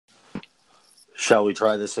Shall we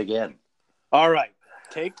try this again? All right.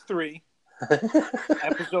 Take 3,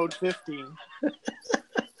 episode 15.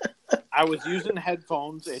 I was using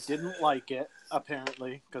headphones. It didn't like it,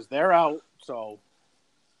 apparently, because they're out. So,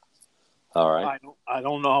 All right. I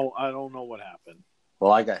don't know. I don't know what happened.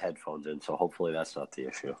 Well, I got headphones in, so hopefully that's not the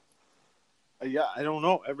issue. Yeah, I don't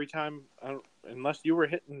know. Every time, unless you were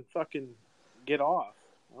hitting fucking get off.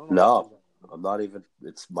 I don't know No, I'm not even.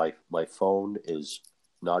 It's my phone is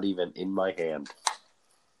not even in my hand.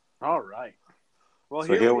 All right. Well,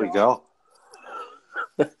 So here we go.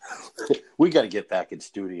 We got to get back in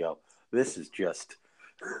studio. This is just.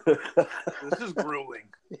 This is grueling.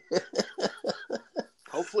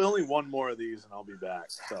 Hopefully, only one more of these, and I'll be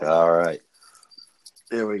back. So. All right.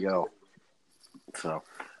 Here we go. So,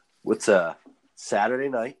 what's Saturday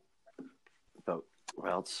night?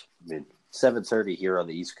 It's 7:30 here on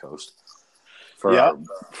the East Coast.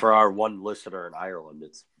 For our one listener in Ireland,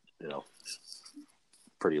 it's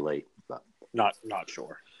pretty late. But not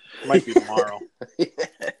sure. Might be tomorrow.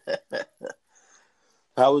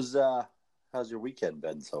 How's your weekend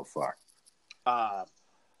been so far?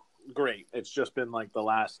 Great. It's just been like the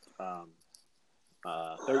last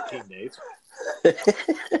 13 days.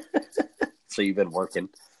 So you've been working?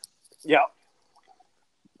 Yeah.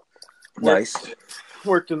 Nice.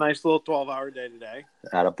 Worked a nice little 12-hour day today.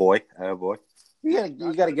 Attaboy.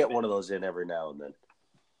 You gotta get one of those in every now and then.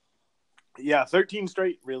 Yeah, 13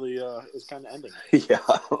 straight really is kind of ending. Yeah.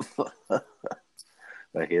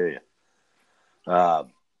 I hear you. So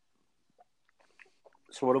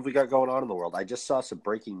what have we got going on in the world? I just saw some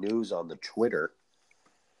breaking news on the Twitter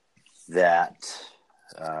that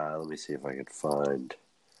let me see if I can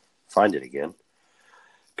find it again.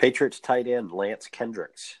 Patriots tight end Lance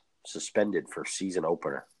Kendricks suspended for season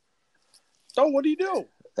opener. Oh, what do you do?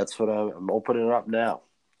 That's what I'm opening it up now.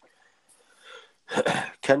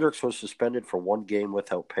 Kendricks was suspended for 1 game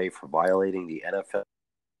without pay for violating the NFL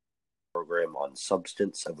program on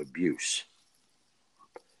substance of abuse.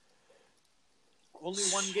 Only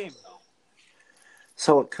 1 game, though.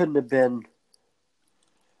 So it couldn't have been...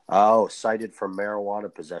 cited for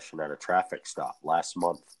marijuana possession at a traffic stop last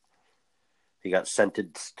month. He got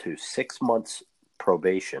sentenced to 6 months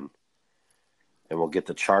probation and will get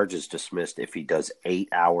the charges dismissed if he does 8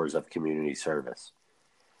 hours of community service.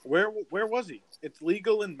 Where was he? It's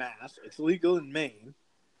legal in Mass. It's legal in Maine.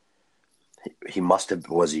 He must have...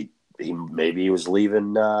 Maybe he was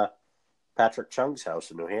leaving Patrick Chung's house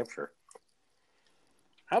in New Hampshire.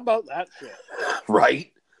 How about that shit?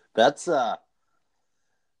 Right? That's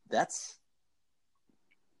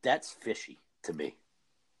fishy to me.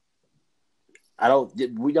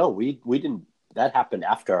 We didn't. That happened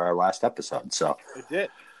after our last episode, so it did.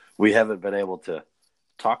 We haven't been able to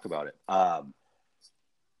talk about it.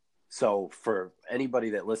 So for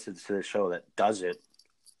anybody that listens to the show that doesn't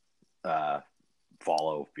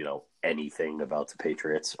follow, anything about the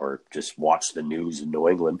Patriots or just watch the news in New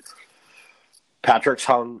England, Patrick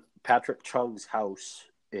Chung's house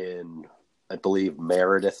in, I believe,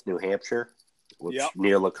 Meredith, New Hampshire, which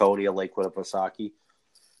near Laconia, Lake Winnipesaukee.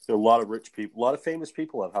 There are a lot of rich people, a lot of famous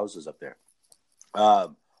people have houses up there.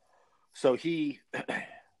 So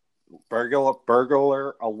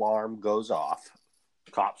burglar alarm goes off.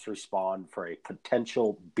 Cops respond for a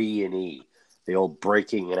potential B&E, the old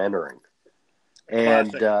breaking and entering,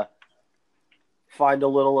 and find a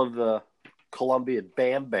little of the Colombian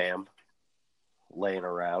Bam Bam laying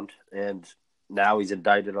around, and now he's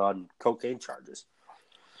indicted on cocaine charges.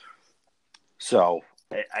 So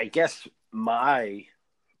I guess my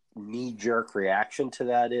knee-jerk reaction to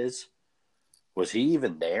that was he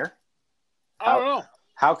even there? I don't know.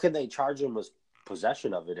 How can they charge him with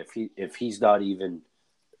possession of it if he's not even,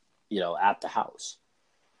 at the house?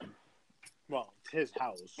 Well, it's his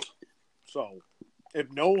house. So if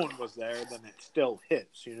no one was there, then it's still his,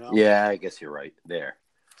 Yeah, I guess you're right there.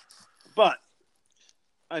 But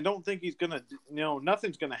I don't think he's going to,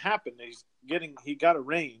 nothing's going to happen. He got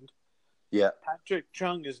arraigned. Yeah. Patrick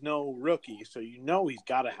Chung is no rookie, so he's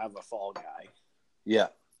got to have a fall guy. Yeah.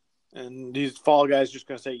 And these fall guys just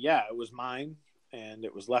going to say, yeah, it was mine, and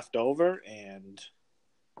it was left over, and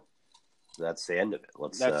that's the end of it.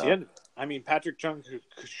 That's the end of it. I mean, Patrick Chung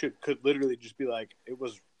could literally just be like,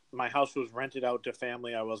 my house was rented out to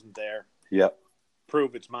family, I wasn't there. Yep.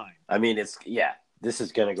 Prove it's mine. I mean, this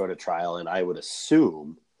is going to go to trial, and I would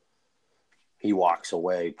assume he walks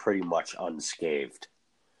away pretty much unscathed.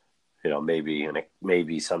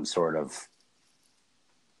 Maybe some sort of,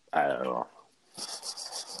 I don't know.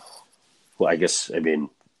 Well, I guess, it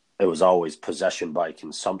was always possession by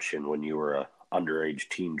consumption when you were a underage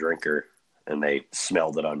teen drinker and they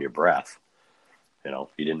smelled it on your breath. You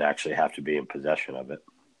didn't actually have to be in possession of it.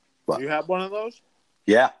 But, you have one of those?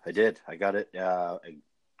 Yeah, I did. I got it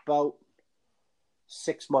about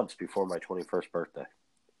 6 months before my 21st birthday.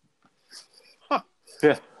 Huh.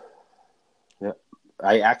 Yeah. Yeah.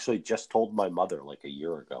 I actually just told my mother like a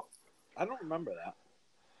year ago. I don't remember that.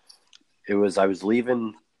 I was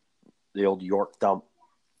leaving the old York dump,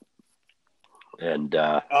 and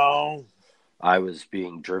I was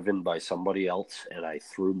being driven by somebody else, and I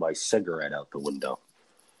threw my cigarette out the window.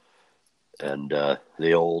 And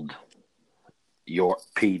the old York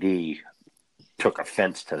PD took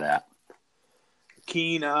offense to that.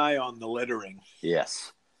 Keen eye on the littering.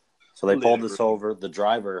 Yes. So they pulled us over. The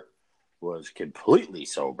driver was completely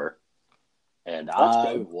sober, and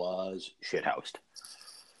I was shithoused.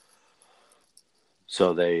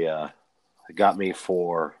 So they got me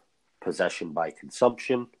for possession by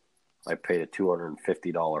consumption. I paid a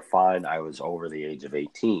 $250 fine. I was over the age of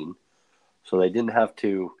 18. So they didn't have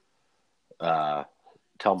to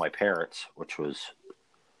tell my parents, which was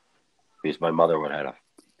because my mother would have had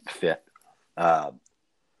a fit.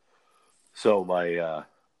 So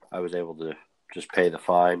I was able to just pay the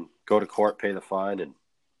fine, go to court, pay the fine, and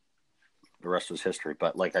the rest was history.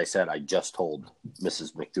 But like I said, I just told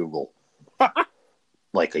Mrs. McDougal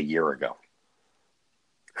like a year ago.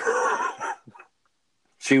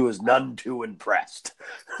 She was none too impressed.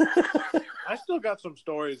 I still got some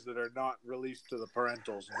stories that are not released to the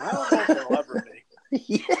parentals, and I don't know if they'll ever be.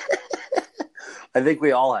 Yeah. I think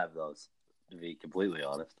we all have those, to be completely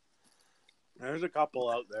honest. There's a couple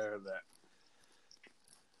out there that,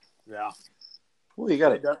 yeah. Well, you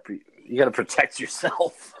gotta protect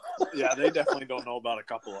yourself. Yeah, they definitely don't know about a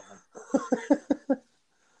couple of them.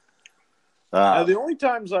 Now, the only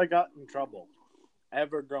times I got in trouble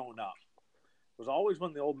ever growing up was always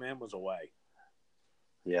when the old man was away.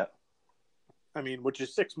 Yeah. I mean, which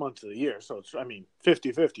is 6 months of the year, so it's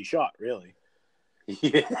 50-50 shot, really.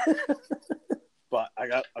 Yeah. But I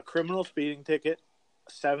got a criminal speeding ticket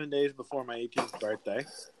 7 days before my 18th birthday.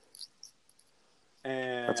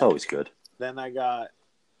 And that's always good. Then I got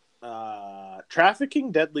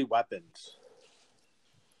trafficking deadly weapons.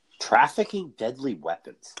 Trafficking deadly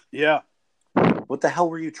weapons? Yeah. What the hell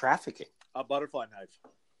were you trafficking? A butterfly knife.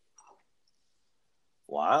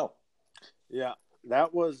 Wow. Yeah.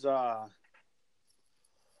 That was, I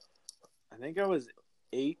think I was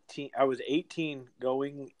 18. I was 18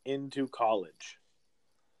 going into college.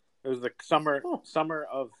 It was the summer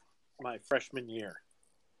of my freshman year.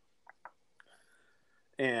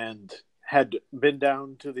 And had been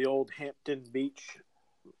down to the old Hampton Beach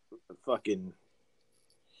fucking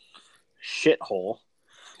shithole.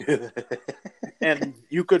 And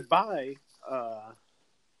you could buy a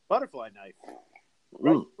butterfly knife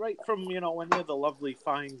right from, any of the lovely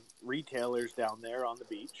fine retailers down there on the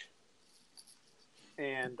beach.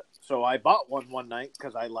 And so I bought one night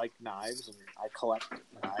because I like knives and I collect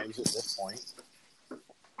knives at this point.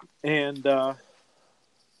 And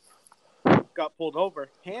got pulled over,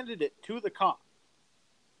 handed it to the cop.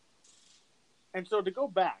 And so to go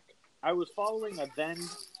back, I was following a then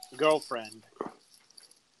girlfriend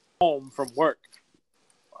home from work.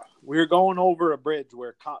 We were going over a bridge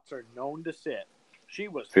where cops are known to sit. She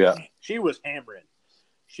was hammering.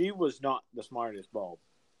 She was not the smartest bulb.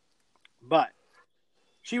 But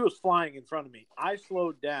she was flying in front of me. I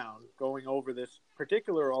slowed down going over this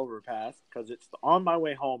particular overpass because it's on my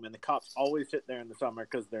way home, and the cops always sit there in the summer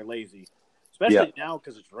because they're lazy. Especially now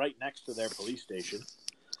because it's right next to their police station.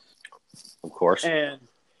 Of course. And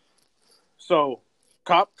so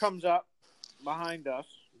cop comes up behind us,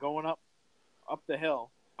 going up the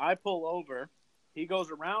hill. I pull over. He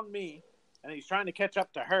goes around me, and he's trying to catch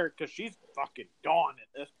up to her because she's fucking gone at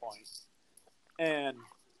this point. And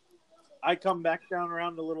I come back down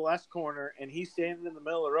around the little S corner, and he's standing in the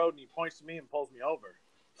middle of the road, and he points to me and pulls me over.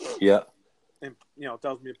 Yeah. And,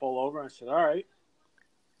 tells me to pull over. I said, all right.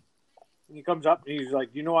 And he comes up, and he's like,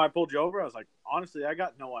 you know why I pulled you over? I was like, honestly, I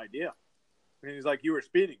got no idea. And he's like, you were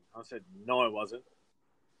speeding. I said, no, I wasn't.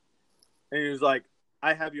 And he was like,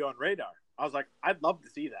 I have you on radar. I was like, I'd love to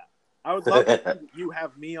see that. I would love to see that you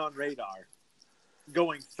have me on radar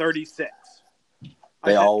going 36.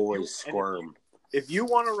 They always squirm. If you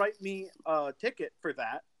want to write me a ticket for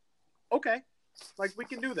that, okay. Like, we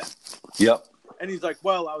can do that. Yep. And he's like,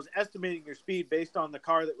 well, I was estimating your speed based on the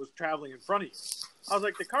car that was traveling in front of you. I was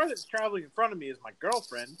like, the car that's traveling in front of me is my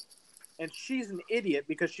girlfriend, and she's an idiot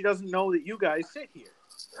because she doesn't know that you guys sit here.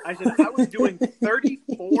 I said, I was doing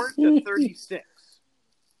 34 to 36.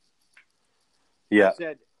 Yeah. I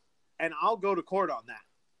said, and I'll go to court on that.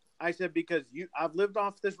 I said, because I've lived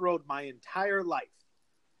off this road my entire life.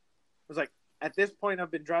 I was like, at this point,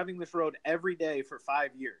 I've been driving this road every day for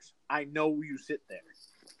 5 years. I know you sit there.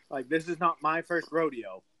 Like, this is not my first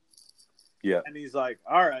rodeo. Yeah. And he's like,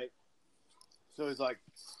 all right. So he's like,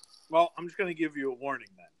 well, I'm just going to give you a warning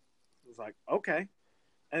then. I was like, okay.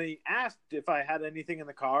 And he asked if I had anything in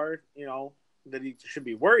the car, that he should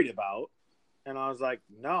be worried about. And I was like,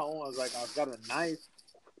 no. I was like, I've got a knife,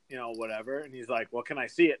 whatever. And he's like, well, can I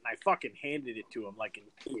see it? And I fucking handed it to him like an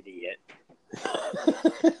idiot.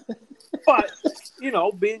 But,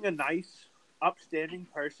 being a nice, upstanding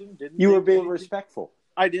person, you were being respectful.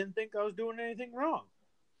 I didn't think I was doing anything wrong.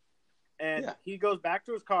 And he goes back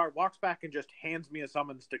to his car, walks back, and just hands me a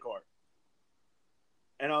summons to court.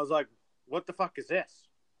 And I was like, what the fuck is this?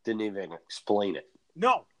 Didn't even explain it.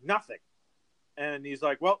 No, nothing. And he's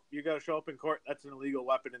like, well, you got to show up in court. That's an illegal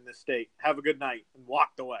weapon in this state. Have a good night. And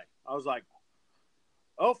walked away. I was like,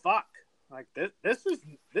 oh, fuck. Like, this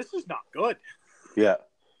is not good. Yeah,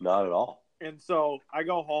 not at all. And so I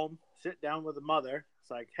go home, sit down with the mother. It's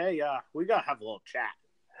like, hey, we got to have a little chat.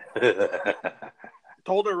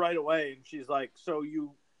 Told her right away. And she's like,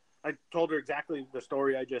 I told her exactly the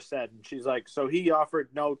story I just said. And she's like, so he offered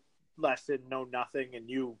no lesson, no nothing. And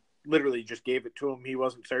you literally just gave it to him. He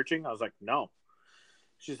wasn't searching. I was like, no.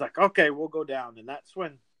 She's like, okay, we'll go down. And that's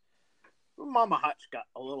when Mama Hutch got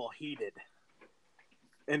a little heated.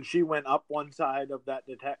 And she went up one side of that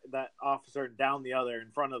officer and down the other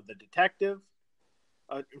in front of the detective.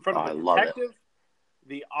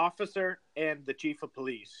 The officer, and the chief of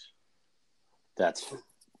police. That's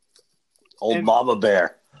old Mama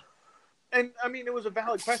Bear. And, I mean, it was a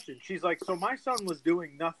valid question. She's like, so my son was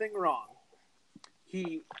doing nothing wrong.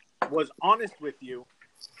 He was honest with you.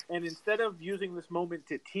 And instead of using this moment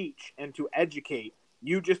to teach and to educate,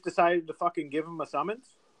 you just decided to fucking give him a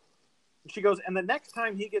summons? And she goes, and the next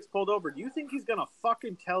time he gets pulled over, do you think he's going to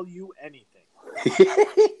fucking tell you anything?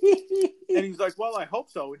 And he's like, well, I hope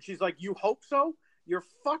so. And she's like, you hope so? You're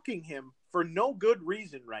fucking him for no good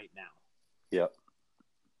reason right now. Yep.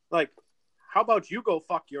 Like, how about you go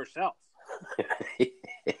fuck yourself?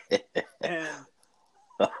 And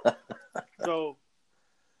so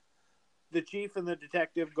the chief and the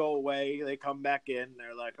detective go away. They come back in.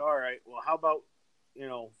 They're like, all right, well, how about,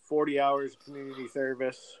 40 hours of community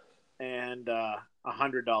service and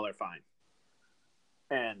 $100 fine.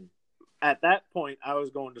 And at that point, I was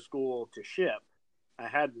going to school to ship. I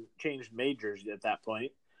hadn't changed majors at that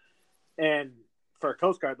point. And for a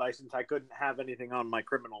Coast Guard license, I couldn't have anything on my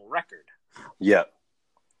criminal record. Yeah.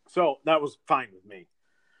 So that was fine with me.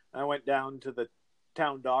 I went down to the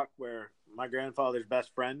town dock where my grandfather's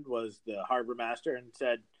best friend was the harbor master and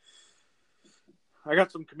said, I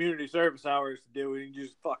got some community service hours to do. And he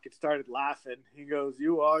just fucking started laughing. He goes,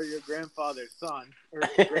 you are your grandfather's son or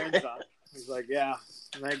grandson. He's like, yeah,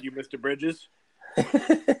 thank you, Mr. Bridges.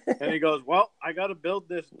 And he goes, well, I got to build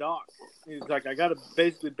this dock. He's like, I got to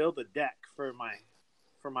basically build a deck for my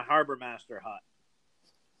harbor master hut.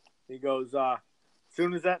 He goes, as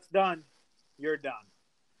soon as that's done, you're done.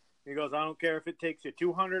 He goes, I don't care if it takes you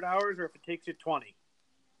 200 hours or if it takes you 20.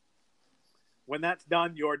 When that's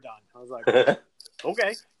done, you're done. I was like,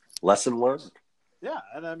 okay. Lesson learned. Yeah,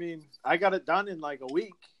 and I mean, I got it done in like a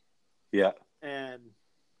week. Yeah. And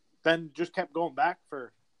then just kept going back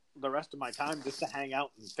for the rest of my time just to hang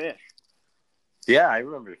out and fish. Yeah, I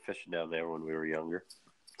remember fishing down there when we were younger.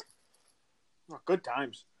 Oh, good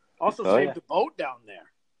times. Also saved a boat down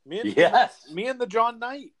there. Me and the John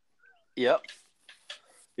Knight. Yep.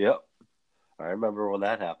 I remember when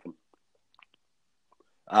that happened.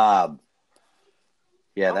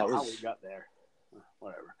 Yeah, that was how we got there.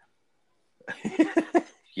 Whatever.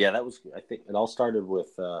 Yeah, that was. I think it all started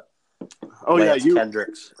with. Lance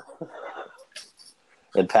Kendricks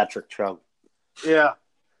and Patrick Chung. Yeah.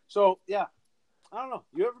 So yeah, I don't know.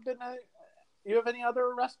 You have any other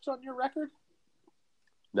arrests on your record?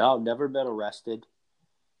 No, never been arrested.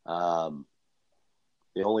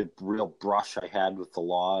 The only real brush I had with the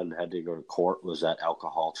law and had to go to court was that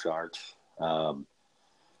alcohol charge.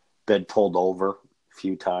 Been pulled over a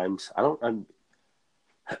few times.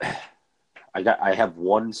 I have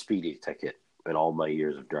one speeding ticket in all my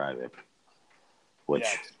years of driving. Which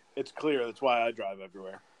it's clear. That's why I drive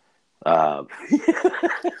everywhere.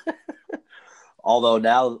 Although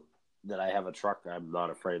now that I have a truck, I'm not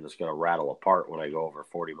afraid it's going to rattle apart when I go over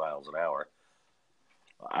 40 miles an hour.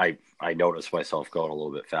 I notice myself going a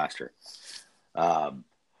little bit faster. But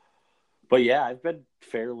yeah, I've been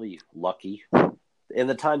fairly lucky. In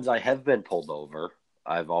the times I have been pulled over,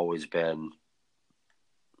 I've always been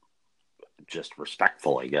just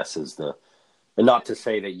respectful, I guess, and not to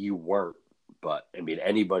say that you weren't, but I mean,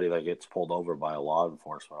 anybody that gets pulled over by a law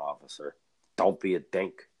enforcement officer, don't be a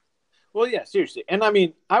dink. Well, yeah, seriously. And I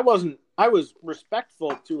mean, I was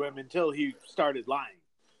respectful to him until he started lying.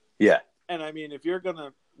 Yeah. And I mean, if you're going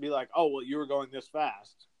to be like, oh, well, you were going this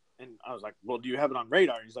fast. And I was like, well, do you have it on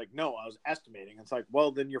radar? He's like, no, I was estimating. It's like,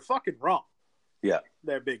 well, then you're fucking wrong. Yeah.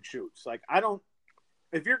 They're big shoots. Like,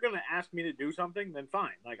 if you're going to ask me to do something, then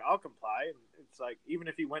fine. Like, I'll comply. And it's like, even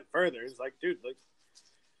if he went further, it's like, dude, like,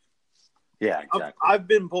 yeah, exactly. I've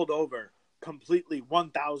been pulled over completely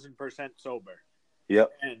 1,000% sober.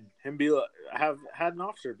 Yep. And him have had an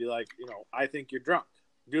officer be like, I think you're drunk.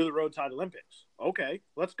 Do the roadside Olympics. Okay,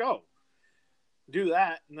 let's go. Do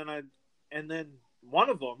that, and then one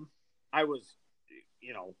of them, I was,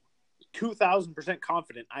 2,000%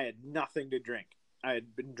 confident I had nothing to drink. I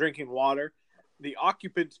had been drinking water. The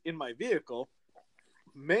occupants in my vehicle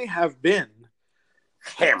may have been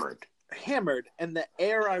hammered, and the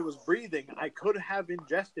air I was breathing, I could have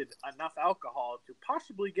ingested enough alcohol to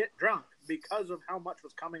possibly get drunk because of how much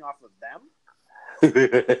was coming off of them.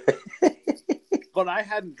 But I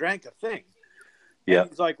hadn't drank a thing. Yeah.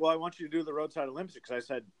 He's like, well, I want you to do the roadside Olympics. I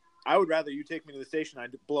said, I would rather you take me to the station.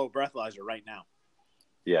 I'd blow a breathalyzer right now.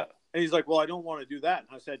 Yeah. And he's like, well, I don't want to do that. And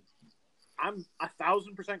I said, I'm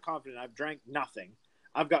 1,000% confident I've drank nothing.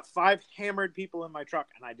 I've got 5 hammered people in my truck,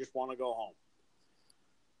 and I just want to go home.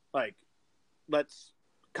 Like, let's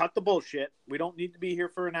cut the bullshit. We don't need to be here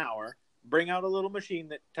for an hour. Bring out a little machine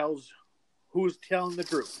that tells who's telling the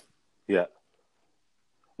truth. Yeah.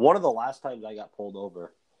 One of the last times I got pulled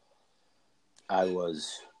over, I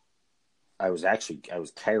was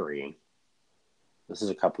carrying. This is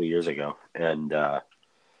a couple of years ago, and I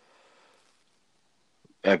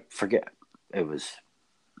forget. I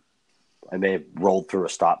may have rolled through a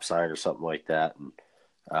stop sign or something like that,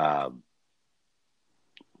 and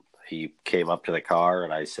he came up to the car,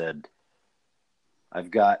 and I said,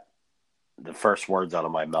 I've got the first words out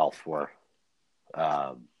of my mouth were,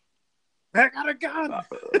 I got a gun.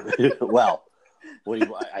 Well,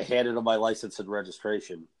 I handed him my license and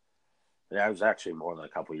registration. That was actually more than a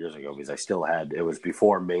couple of years ago because I still had, it was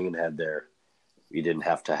before Maine had you didn't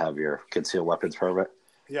have to have your concealed weapons permit.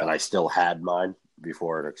 Yeah. And I still had mine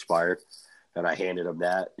before it expired. And I handed him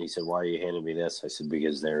that. And he said, why are you handing me this? I said,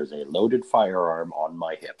 because there's a loaded firearm on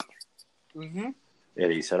my hip. Mm-hmm.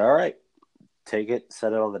 And he said, all right, take it,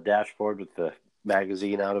 set it on the dashboard with the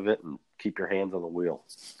magazine out of it, and keep your hands on the wheel.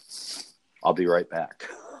 I'll be right back.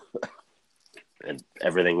 And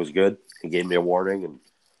everything was good. He gave me a warning, and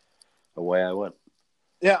away I went.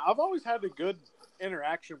 Yeah, I've always had a good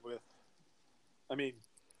interaction with. I mean,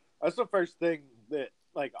 that's the first thing that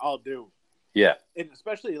I'll do. Yeah. And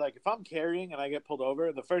especially if I'm carrying and I get pulled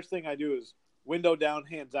over, the first thing I do is window down,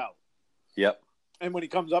 hands out. Yep. And when he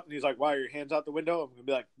comes up and he's like, "Why are your hands out the window?" I'm gonna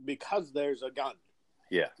be like, "Because there's a gun."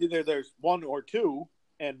 Yeah. Either there's one or two,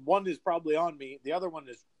 and one is probably on me. The other one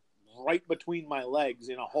is right between my legs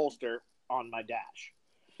in a holster on my dash.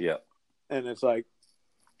 Yeah. And it's like,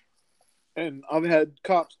 and I've had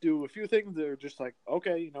cops do a few things that are just like,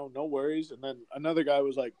 okay, no worries. And then another guy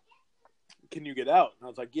was like, can you get out? And I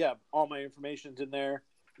was like, yeah, all my information's in there.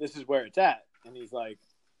 This is where it's at. And he's like,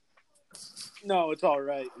 no, it's all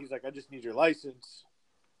right. He's like, I just need your license.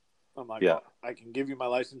 I'm like, yeah. Well, I can give you my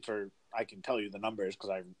license or I can tell you the numbers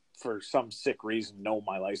because I, for some sick reason, know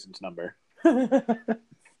my license number.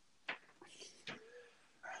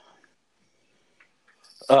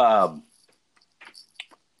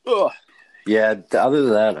 Yeah, other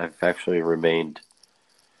than that, I've actually remained.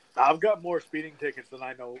 I've got more speeding tickets than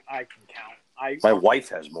I know I can count. My wife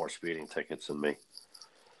has more speeding tickets than me.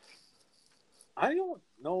 I don't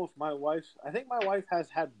know if my wife... I think my wife has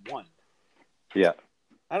had one. Yeah.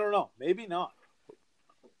 I don't know. Maybe not.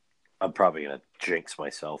 I'm probably going to jinx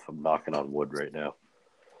myself. I'm knocking on wood right now.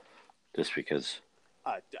 Just because...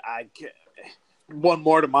 I can't... One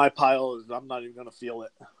more to my pile is I'm not even going to feel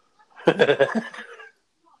it.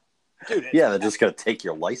 Dude, yeah, they're just going to take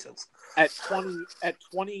your license. At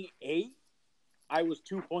 28, I was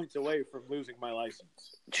 2 points away from losing my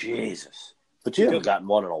license. Jesus. But you haven't gotten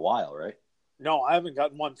one in a while, right? No, I haven't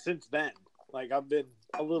gotten one since then. I've been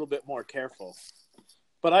a little bit more careful.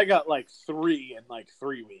 But I got 3 in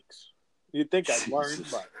 3 weeks. You'd think I'd learned,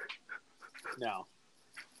 but no.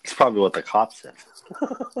 It's probably what the cops said.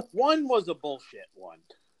 One was a bullshit one.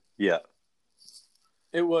 Yeah.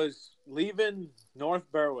 It was leaving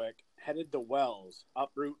North Berwick, headed to Wells,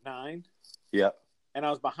 up Route 9. Yep. And I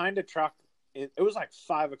was behind a truck. It was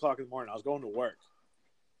 5 o'clock in the morning. I was going to work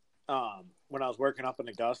when I was working up in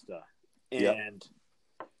Augusta. And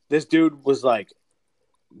this dude was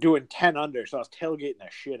doing 10 under. So I was tailgating the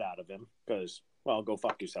shit out of him because, well, go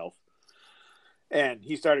fuck yourself. And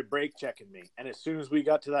he started brake checking me. And as soon as we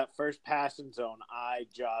got to that first passing zone, I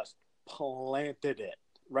just planted it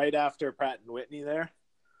right after Pratt and Whitney there.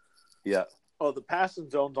 Yeah. Oh, the passing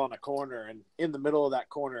zone's on a corner, and in the middle of that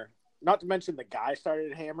corner, not to mention the guy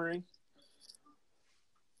started hammering,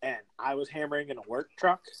 and I was hammering in a work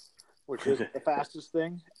truck, which is the fastest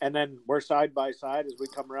thing. And then we're side by side as we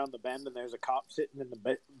come around the bend, and there's a cop sitting in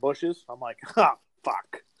the bushes. I'm like, oh,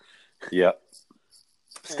 fuck. Yep.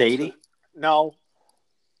 Stady? No.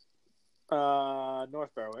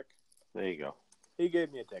 North Berwick. There you go. He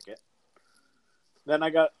gave me a ticket. Then I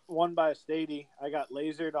got one by a Stady. I got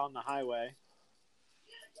lasered on the highway.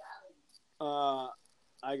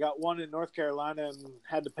 I got one in North Carolina and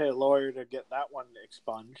had to pay a lawyer to get that one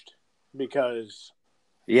expunged because...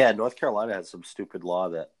 Yeah, North Carolina has some stupid law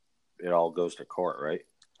that it all goes to court, right?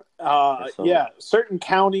 Yeah, certain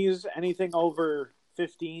counties, anything over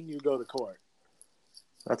 15, you go to court.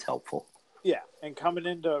 That's helpful. Yeah, and coming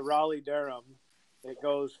into Raleigh-Durham, it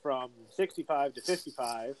goes from 65 to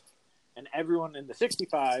 55, and everyone in the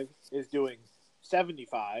 65 is doing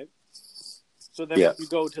 75. So then when you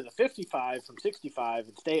go to the 55 from 65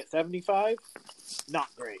 and stay at 75, not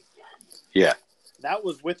great. Yeah. That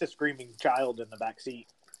was with a screaming child in the back seat.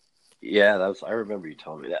 Yeah, I remember you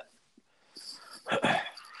telling me that.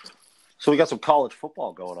 So we got some college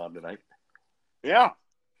football going on tonight. Yeah.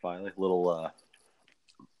 Finally, little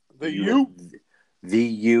the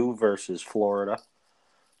U versus Florida.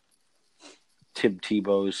 Tim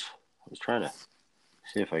Tebow's. I was trying to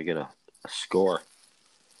see if I get a score.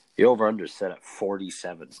 The over-under is set at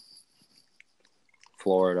 47.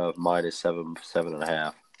 Florida minus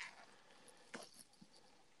 7.5.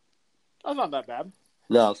 That's not that bad.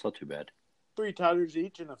 No, it's not too bad. 3 tithers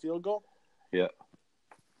each and a field goal. Yeah.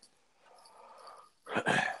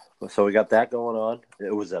 So we got that going on.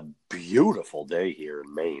 It was a beautiful day here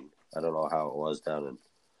in Maine. I don't know how it was down in.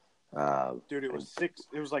 Dude, it was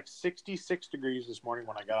It was like 66 degrees this morning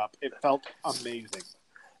when I got up. It felt amazing.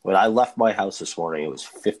 When I left my house this morning, it was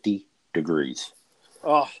 50 degrees.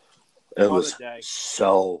 Oh, it was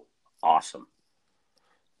so awesome.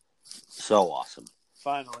 So awesome.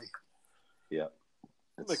 Finally. Yeah.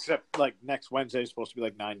 Except, like, next Wednesday is supposed to be,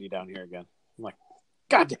 like, 90 down here again. I'm like,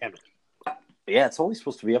 God damn it. Yeah, it's only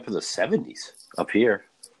supposed to be up in the 70s up here,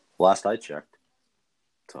 last I checked.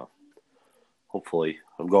 So, hopefully,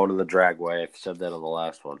 I'm going to the Dragway. I've said that on the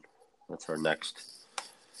last one. That's my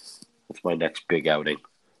next big outing.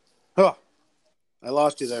 Oh, I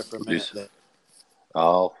lost you there for a minute.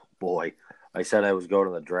 Oh, boy. I said I was going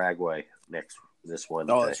to the Dragway this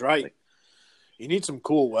Wednesday. Oh, that's right. You need some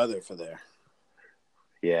cool weather for there.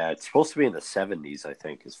 Yeah, it's supposed to be in the 70s, I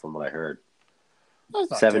think, is from what I heard.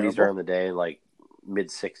 70s terrible. during the day, like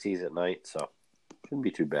mid-60s at night, so shouldn't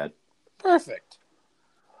be too bad. Perfect.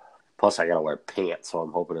 Plus, I got to wear pants, so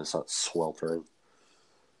I'm hoping it's not sweltering.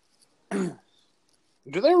 Do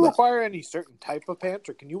they require any certain type of pants,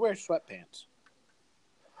 or can you wear sweatpants?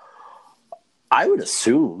 I would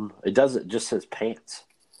assume it doesn't. It just says pants.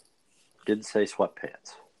 It didn't say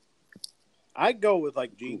sweatpants. I'd go with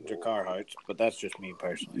like jeans or Carhartts, but that's just me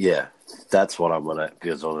personally. Yeah, that's what I'm gonna.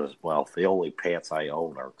 Because the only pants I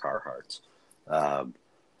own are Carhartts.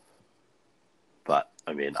 But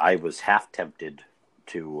I mean, I was half tempted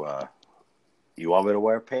to. You want me to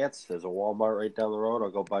wear pants? There's a Walmart right down the road. I'll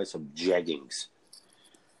go buy some jeggings.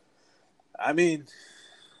 I mean,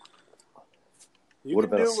 you can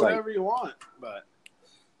do whatever you want, but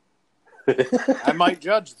I might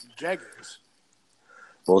judge the jeggings.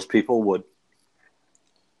 Most people would.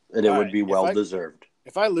 And it would be well-deserved.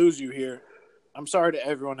 If I lose you here, I'm sorry to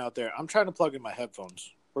everyone out there. I'm trying to plug in my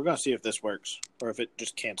headphones. We're going to see if this works or if it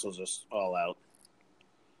just cancels us all out.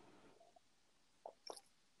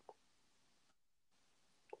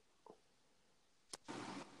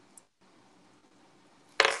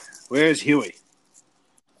 Where's Huey?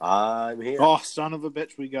 I'm here. Oh, son of a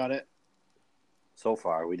bitch, we got it. So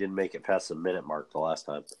far, we didn't make it past the minute mark the last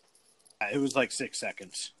time. It was like 6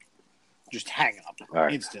 seconds. Just hang up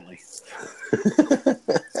instantly.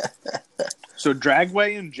 So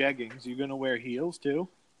Dragway and jeggings, you gonna wear heels too?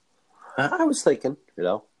 I was thinking,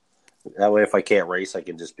 that way if I can't race, I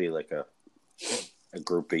can just be like a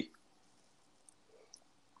groupie.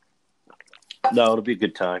 No, it'll be a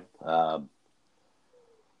good time.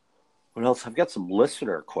 What else? I've got some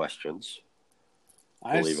listener questions.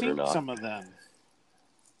 I've seen some of them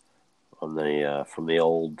on the from the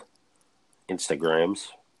old Instagrams.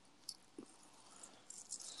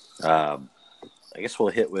 I guess we'll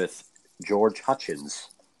hit with George Hutchins'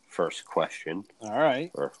 first question. All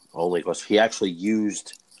right. Or only question. He actually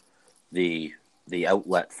used the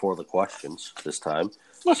outlet for the questions this time.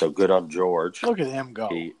 So good on George. Look at him go.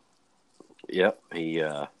 He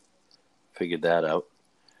figured that out.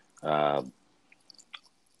 Um,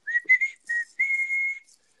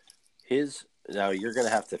 now you're going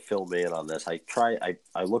to have to fill me in on this.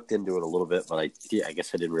 I looked into it a little bit, but I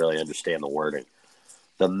guess I didn't really understand the wording.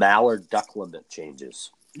 The mallard duck limit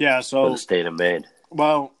changes Yeah, for so the state of Maine.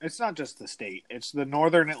 well, it's not just the state; it's the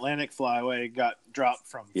Northern Atlantic Flyway got dropped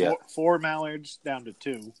from four mallards down to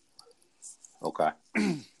 2. Okay.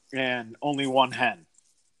 And only 1 hen.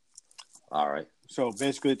 All right. So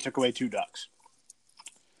basically, it took away 2 ducks.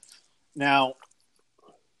 Now,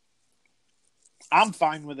 I'm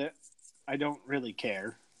fine with it. I don't really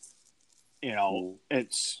care. You know,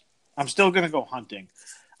 I'm still going to go hunting.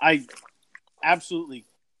 I absolutely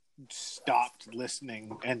stopped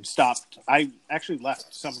listening and I actually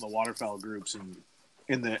left some of the waterfowl groups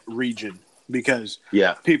in the region because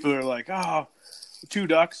people are like, oh, 2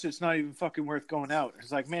 ducks, it's not even fucking worth going out.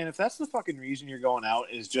 It's like, man, if that's the fucking reason you're going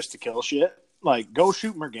out is just to kill shit, like, go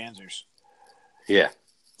shoot mergansers. Yeah.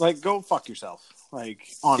 Like, go fuck yourself. Like,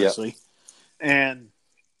 honestly. And,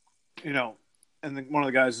 you know, and then one of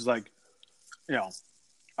the guys is like, you know,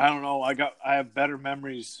 I don't know, I have better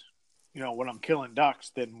memories, you know, when I'm killing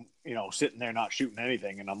ducks than, you know, sitting there not shooting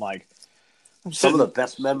anything. And I'm like, some of the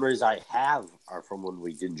best memories I have are from when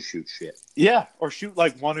we didn't shoot shit. Yeah, or shoot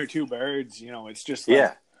like 1 or 2 birds. You know, it's just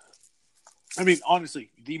like, I mean,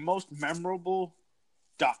 honestly, the most memorable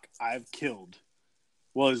duck I've killed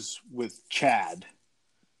was with Chad.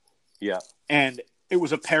 Yeah. And it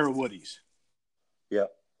was a pair of woodies. Yeah.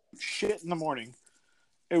 Shit in the morning.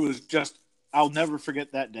 It was just, I'll never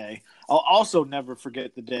forget that day. I'll also never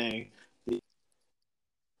forget the day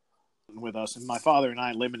with us, and my father and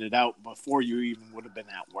I limited out before you even would have been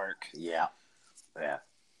at work. Yeah.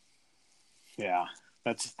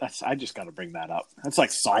 That's I just got to bring that up. That's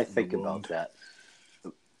like salt. I think about that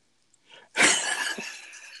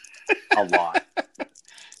a lot.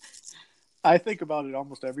 I think about it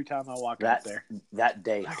almost every time I walk out there. That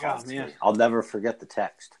day haunts me. I'll never forget the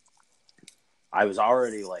text. I was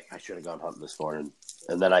already like, I should have gone hunting this morning,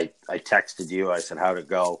 and then I texted you. I said, how'd it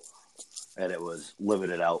go? And it was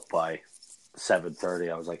limited out by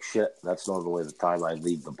 7:30. I was like, shit, that's normally the time I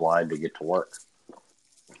leave the blind to get to work.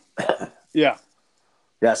 Yeah.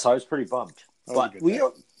 Yeah, so I was pretty bummed. But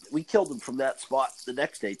we killed him from that spot the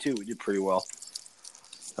next day, too. We did pretty well.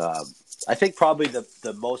 I think probably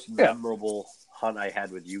the most memorable hunt I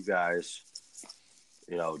had with you guys,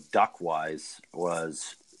 you know, duck-wise,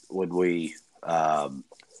 was when we the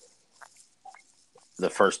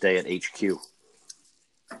first day at HQ.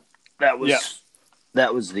 That was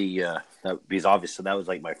because obviously that was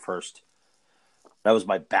like that was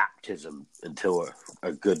my baptism into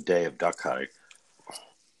a good day of duck hunting.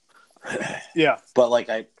 Yeah. But like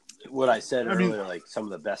what I said earlier, like some of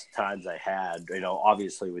the best times I had, you know,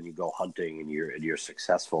 obviously when you go hunting and you're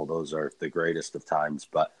successful, those are the greatest of times.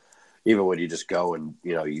 But even when you just go and,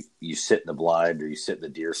 you know, you sit in the blind or you sit in the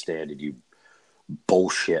deer stand and you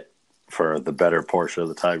bullshit for the better portion of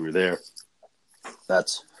the time you're there.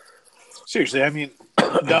 That's seriously. I mean,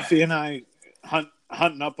 Duffy and I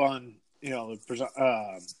hunting up on, you know,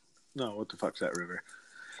 no, what the fuck's that river?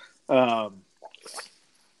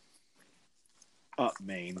 Up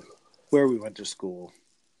Maine, where we went to school.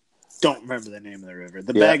 Don't remember the name of the river.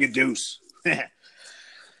 The Bag of Deuce.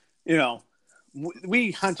 You know,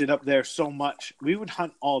 we hunted up there so much. We would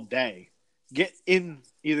hunt all day, get in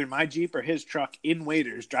either my Jeep or his truck in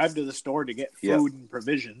Waders, drive to the store to get food and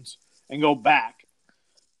provisions, and go back.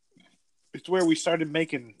 It's where we started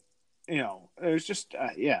making, you know, it was just,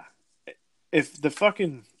 If the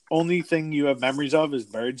fucking only thing you have memories of is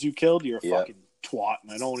birds you killed, you're a fucking twat,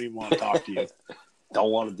 and I don't even want to talk to you.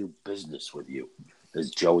 Don't want to do business with you,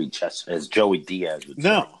 as Joey Diaz would say.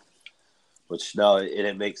 No. Which, no,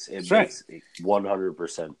 it makes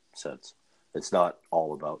 100% sense. It's not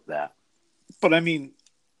all about that. But, I mean,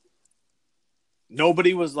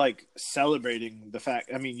 nobody was, like, celebrating the fact.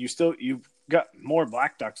 I mean, you've got more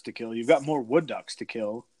black ducks to kill. You've got more wood ducks to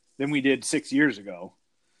kill than we did 6 years ago.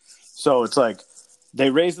 So it's like they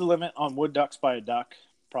raised the limit on wood ducks by a duck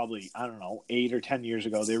probably, I don't know, 8 or 10 years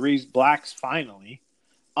ago. They raised blacks finally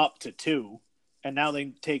up to 2, and now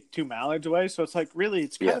they take 2 mallards away. So it's like, really,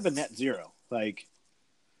 it's kind of a net zero. Like,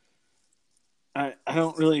 I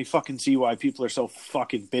don't really fucking see why people are so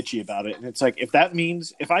fucking bitchy about it. And it's like, if that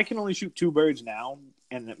means, if I can only shoot 2 birds now,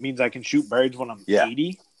 and it means I can shoot birds when I'm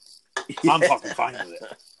 80, I'm fucking fine with it.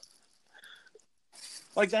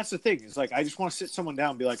 Like, that's the thing. It's like, I just want to sit someone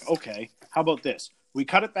down and be like, okay, how about this? We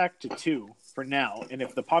cut it back to 2 for now, and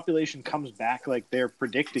if the population comes back like they're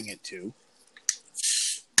predicting it to,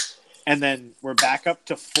 and then we're back up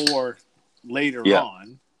to 4 later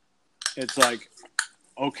on, it's like,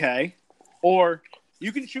 okay. Or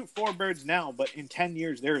You can shoot 4 birds now, but in 10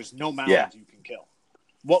 years, there is no mountains Yeah. you can kill.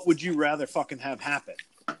 What would you rather fucking have happen?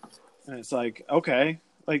 And it's like, okay,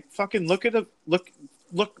 like fucking look a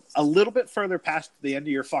little bit further past the end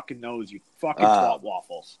of your fucking nose, you fucking twat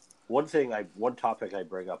waffles. One topic I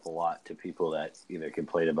bring up a lot to people that either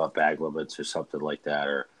complain about bag limits or something like that,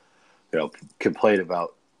 or complain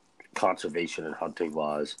about conservation and hunting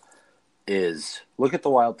laws, is look at the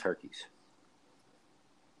wild turkeys.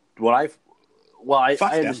 I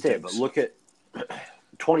understand, but look at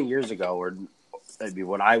 20 years ago, or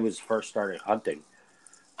when I was first starting hunting,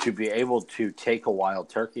 to be able to take a wild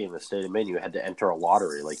turkey in the state of Maine, you had to enter a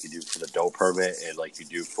lottery like you do for the doe permit and like you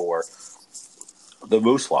do for the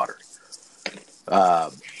moose lottery.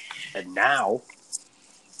 And now,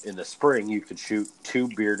 in the spring, you could shoot 2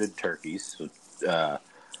 bearded turkeys, a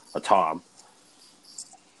tom.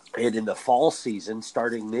 And in the fall season,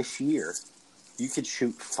 starting this year, you could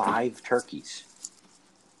shoot 5 turkeys.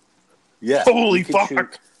 Yeah, holy fuck!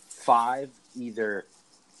 Shoot 5 either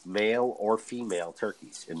male or female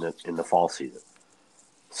turkeys in the fall season.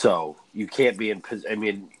 So you can't be in. I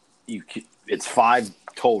mean, it's 5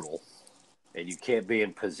 total, and you can't be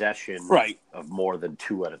in possession of more than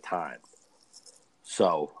 2 at a time.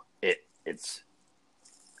 So it's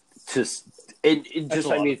just I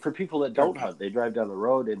mean, for people that don't hunt, they drive down the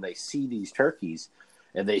road and they see these turkeys,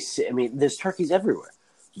 and they see. I mean, there's turkeys everywhere.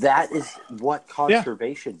 That is what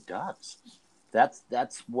conservation does. That's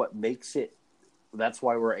what makes it. That's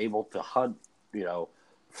why we're able to hunt.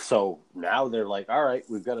 So now they're like, all right,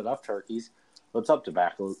 we've got enough turkeys. Let's up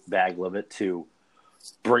the bag limit to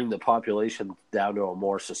bring the population down to a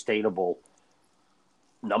more sustainable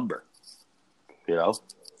number.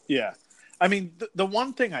 Yeah. I mean, the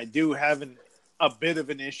one thing I do have a bit of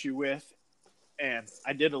an issue with, and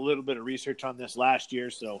I did a little bit of research on this last year,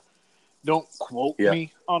 so don't quote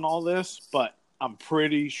me on all this, but I'm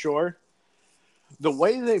pretty sure. The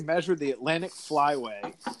way they measure the Atlantic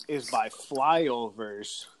Flyway is by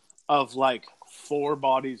flyovers of like 4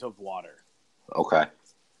 bodies of water. Okay.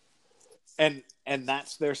 And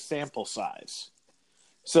that's their sample size.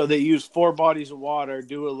 So they use 4 bodies of water,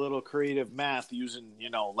 do a little creative math using,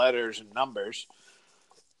 letters and numbers.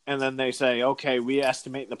 And then they say, okay, we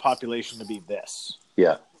estimate the population to be this.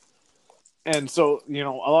 Yeah. And so, a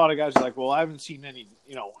lot of guys are like, well, I haven't seen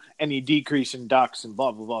any decrease in ducks and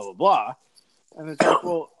blah, blah, blah, blah, blah. And it's like,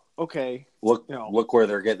 well, okay. Look where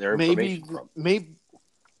they're getting their information from.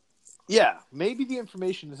 Maybe the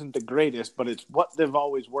information isn't the greatest, but it's what they've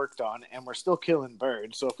always worked on, and we're still killing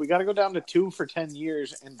birds. So if we got to go down to 2 for 10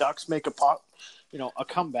 years and ducks make a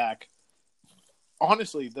comeback,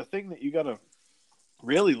 honestly, the thing that you got to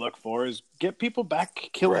really look for is get people back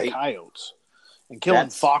killing coyotes and killing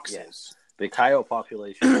foxes. Yes. The coyote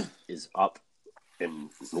population is up in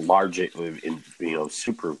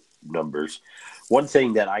super numbers. One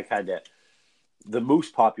thing that the moose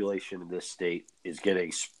population in this state is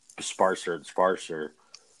getting sparser and sparser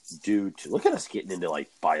due to, look at us getting into like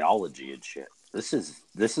biology and shit. This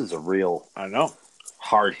is a real,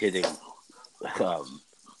 hard hitting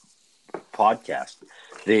podcast.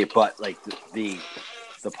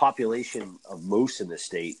 The population of moose in the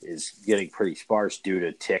state is getting pretty sparse due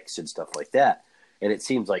to ticks and stuff like that. And it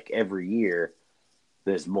seems like every year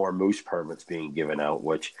there's more moose permits being given out,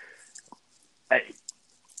 which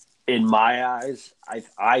in my eyes,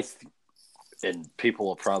 I and people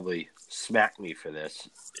will probably smack me for this,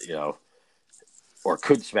 or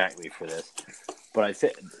could smack me for this, but I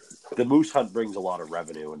think the moose hunt brings a lot of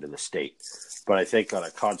revenue into the state. But I think on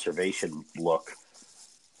a conservation look,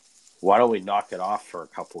 why don't we knock it off for a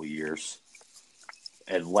couple of years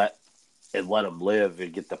and let them live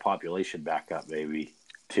and get the population back up, maybe,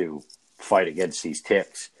 to fight against these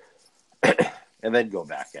ticks, and then go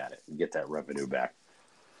back at it and get that revenue back.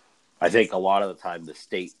 I think a lot of the time the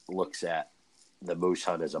state looks at the moose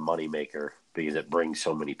hunt as a moneymaker because it brings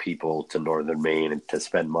so many people to northern Maine and to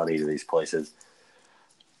spend money to these places.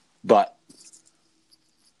 But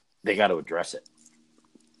they got to address it.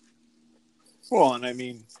 Well, and I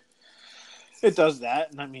mean, it does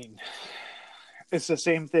that. And I mean, it's the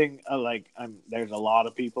same thing. There's a lot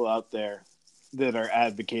of people out there that are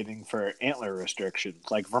advocating for antler restrictions.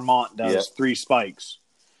 Like Vermont does 3 spikes.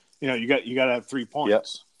 You got to have 3 points. Yep.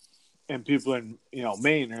 And people in,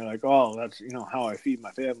 Maine are like, oh, that's, how I feed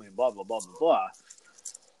my family and blah, blah, blah, blah, blah.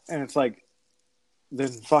 And it's like,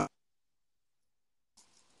 then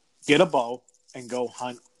get a bow and go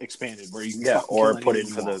hunt expanded where you can or put in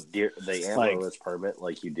for the antlerless permit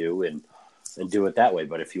like you do and do it that way.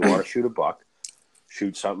 But if you want to shoot a buck,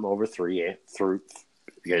 shoot something over 3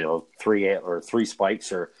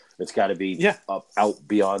 spikes or It's got to be up out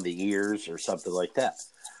beyond the ears or something like that.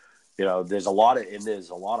 You know, there's a lot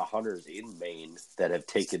of hunters in Maine that have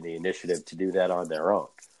taken the initiative to do that on their own,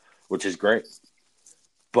 which is great.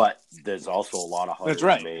 But there's also a lot of hunters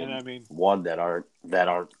in Maine, and I mean, that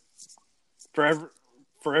aren't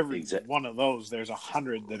for every one of those, there's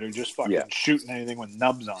 100 that are just fucking shooting anything with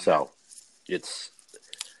nubs on. So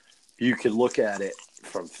you can look at it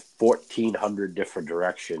from 1,400 different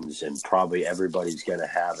directions, and probably everybody's going to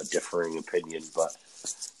have a differing opinion. But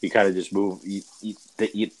you kind of just move.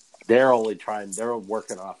 They're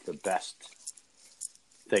working off the best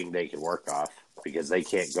thing they can work off, because they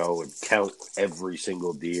can't go and count every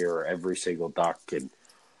single deer or every single duck, and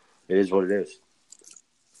it is what it is.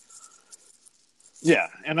 Yeah,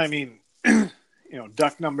 and I mean,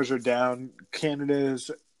 duck numbers are down.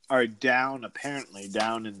 Canada's are down, apparently,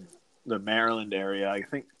 down in the Maryland area. I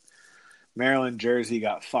think Maryland, Jersey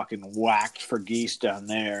got fucking whacked for geese down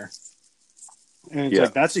there. And it's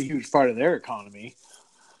like, that's a huge part of their economy.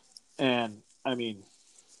 And, I mean,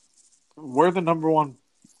 we're the number one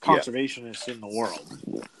conservationists in the world.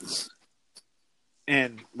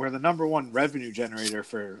 And we're the number one revenue generator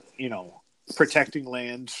for, protecting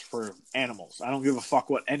lands for animals. I don't give a fuck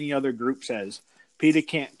what any other group says. PETA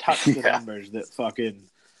can't touch the numbers that fucking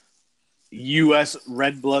U.S.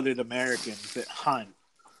 red-blooded Americans that hunt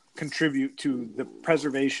contribute to the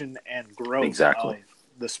preservation and growth of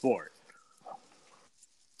the sport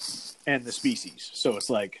and the species. So it's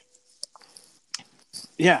like,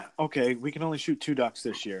 okay, we can only shoot 2 ducks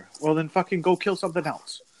this year. Well, then fucking go kill something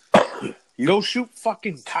else. Go shoot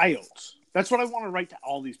fucking coyotes. That's what I want to write to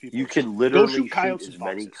all these people. You can literally shoot as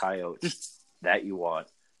many coyotes that you want,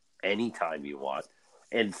 anytime you want.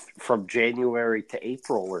 And from January to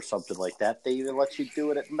April or something like that, they even let you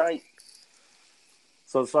do it at night.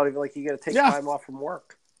 So it's not even like you got to take time off from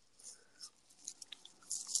work.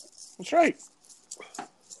 That's right.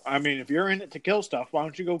 I mean, if you're in it to kill stuff, why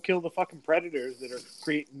don't you go kill the fucking predators that are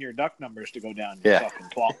creating your duck numbers to go down, you fucking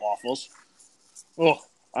twat waffles. Oh,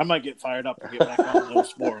 I might get fired up and get back on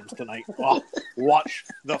those forums tonight. Oh, watch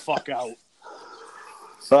the fuck out.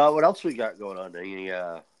 What else we got going on? Any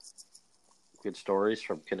good stories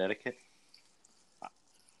from Connecticut?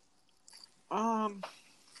 I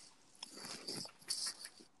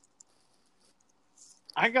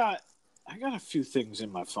got a few things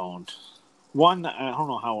in my phone. One, I don't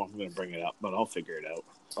know how I'm going to bring it up, but I'll figure it out.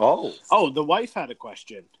 Oh, the wife had a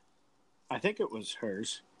question. I think it was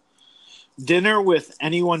hers. Dinner with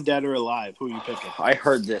anyone dead or alive. Who are you picking? I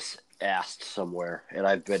heard this asked somewhere, and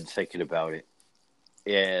I've been thinking about it.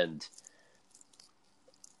 And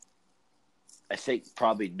I think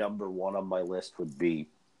probably number one on my list would be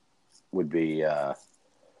at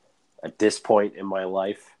this point in my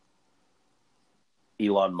life,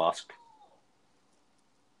 Elon Musk.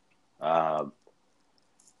 I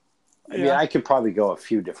mean, I could probably go a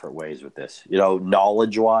few different ways with this.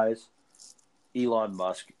 Knowledge-wise, Elon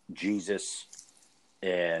Musk, Jesus,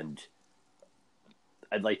 and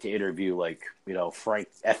I'd like to interview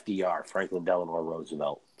FDR, Franklin Delano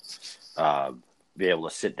Roosevelt. Be able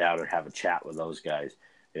to sit down and have a chat with those guys.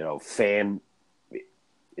 If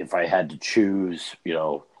I had to choose,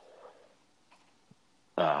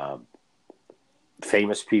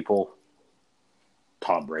 famous people,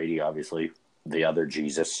 Tom Brady, obviously, the other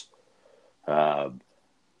Jesus. That's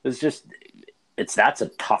a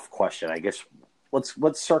tough question. I guess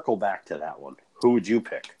let's circle back to that one. Who would you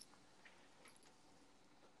pick?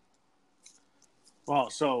 Well,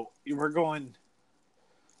 so we're going.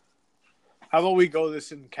 How about we go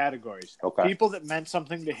this in categories? Okay. People that meant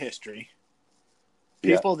something to history.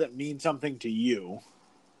 People that mean something to you.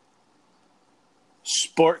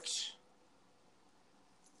 Sports.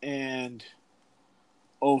 And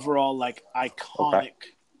overall, iconic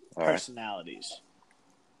personalities.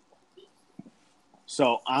 Right.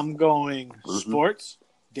 So I'm going sports,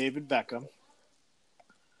 David Beckham.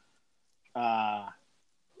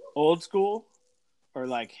 Old school or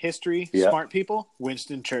history, smart people,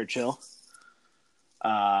 Winston Churchill.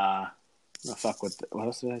 What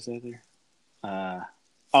else did I say there?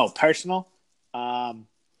 Personal.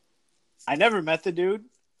 I never met the dude,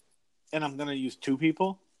 and I'm going to use 2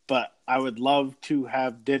 people, but I would love to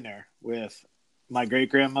have dinner with my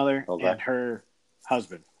great-grandmother and her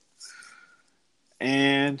husband.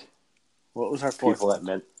 And what was our 4th? People that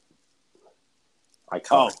meant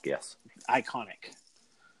iconic, yes. Iconic.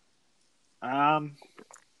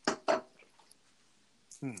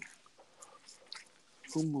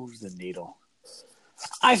 Who moves the needle?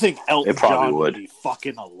 I think Elton John would be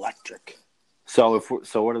fucking electric. So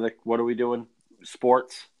what are we doing?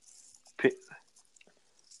 Sports.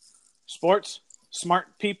 Sports.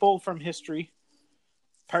 smart people from history,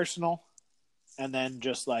 personal, and then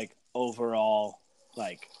just like overall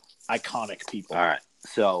like iconic people. All right.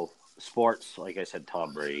 So sports, like I said,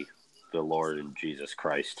 Tom Brady, the Lord and Jesus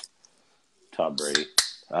Christ, Tom Brady.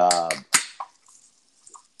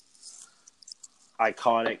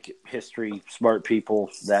 Iconic history, smart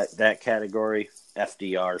people, that category.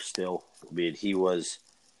 FDR still. I mean, he was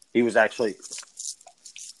actually.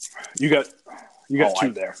 You got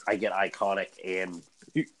two there. I get iconic and.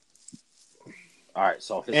 All right,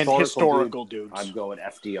 so historical dudes. I'm going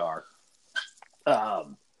FDR.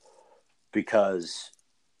 Because,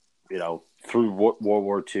 through World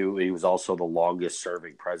War II, he was also the longest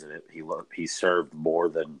serving president. He served more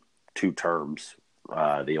than 2 terms.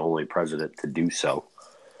 The only president to do so.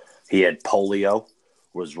 He had polio,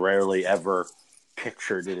 was rarely ever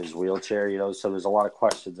pictured in his wheelchair, so there's a lot of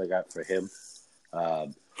questions I got for him. I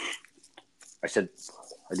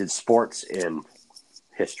did sports and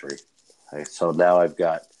history. Okay, so now I've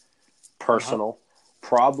got personal,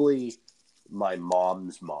 probably my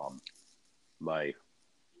mom's mom. I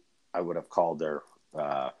would have called her,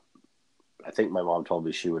 I think my mom told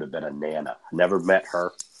me she would have been a Nana. Never met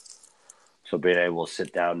her. So being able to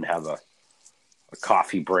sit down and have a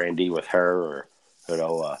coffee brandy with her,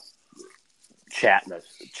 or chat and a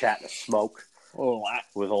smoke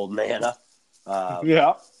with old Nana,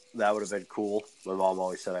 yeah, that would have been cool. My mom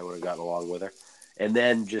always said I would have gotten along with her. And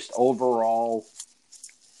then just overall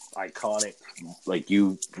iconic, like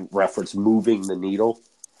you referenced, moving the needle,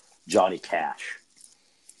 Johnny Cash.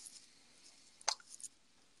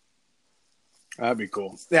 That'd be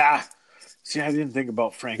cool. Yeah. See, I didn't think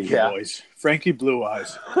about Frankie Boys. Frankie Blue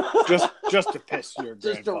Eyes. Just to piss your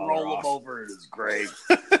grandfather Just to roll off. him over in his grave.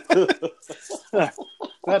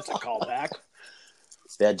 That's a callback.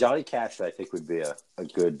 Yeah, Johnny Cash, I think, would be a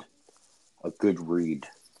good read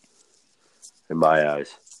in my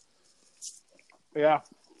eyes. Yeah.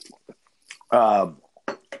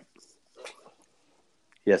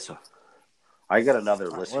 Yes, sir. I got another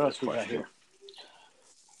Right, listener what else question. we got here?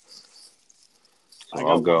 So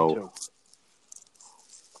I'll go. Let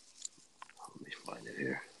me find it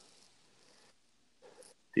here.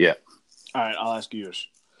 Yeah. All right, I'll ask you yours.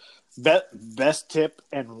 Best tip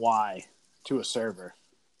and why to a server?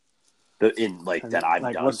 That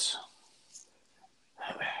I've done.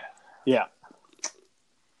 Yeah.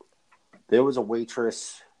 There was a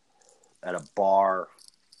waitress at a bar.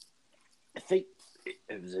 I think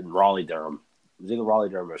it was in Raleigh, Durham. It was either Raleigh,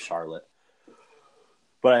 Durham or Charlotte.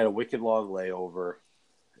 But I had a wicked long layover,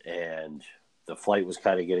 and the flight was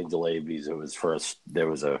kind of getting delayed because it was it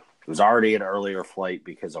was already an earlier flight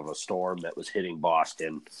because of a storm that was hitting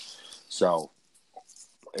Boston. So,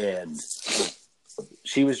 and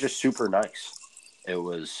she was just super nice. It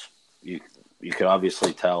was you could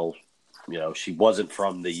obviously tell, she wasn't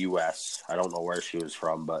from the U.S. I don't know where she was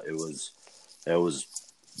from, but it was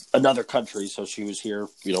another country. So she was here,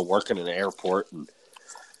 working in an airport, and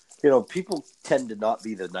people tend to not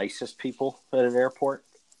be the nicest people at an airport,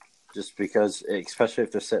 just because, especially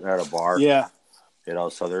if they're sitting at a bar. Yeah.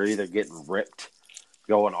 So they're either getting ripped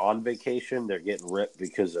going on vacation, they're getting ripped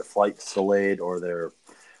because their flight's delayed, or they're,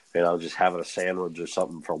 just having a sandwich or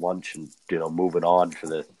something for lunch and, moving on for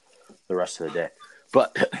the rest of the day.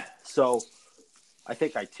 But so I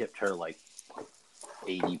think I tipped her like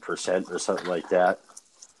 80% or something like that.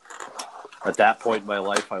 At that point in my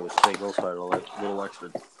life, I was single, so I had a little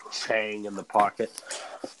extra chang in the pocket.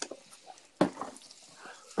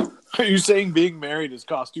 Are you saying being married has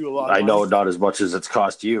cost you a lot of money? I know, not as much as it's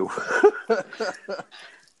cost you.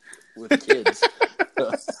 With kids.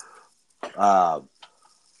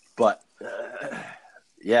 But,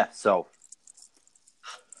 yeah, so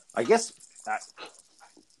I guess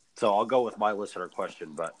so I'll go with my listener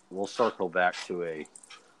question, but we'll circle back to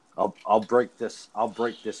I'll break this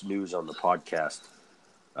news on the podcast.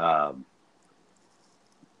 But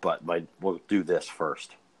we'll do this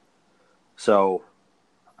first. So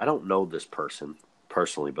I don't know this person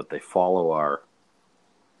personally, but they follow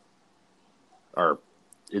our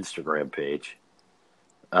Instagram page.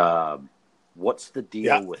 What's the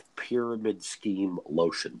deal with Pyramid Scheme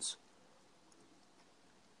lotions?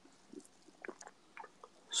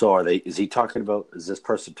 So is this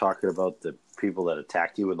person talking about the people that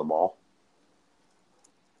attacked you in the mall?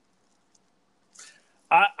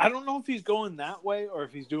 I don't know if he's going that way or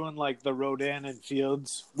if he's doing like the Rodan and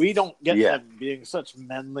Fields. We don't get them being such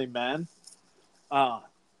manly men.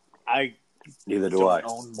 Neither do don't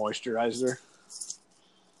own moisturizer.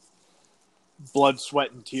 Blood,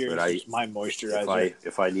 sweat, and tears is my moisturizer.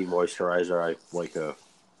 If I need moisturizer, I like a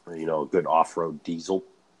good off-road diesel.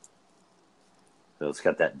 So it's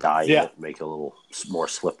got that dye in it to make it a little more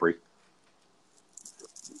slippery.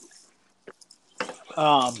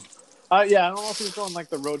 I don't know if he's going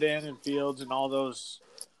like the Rodan and Fields and all those,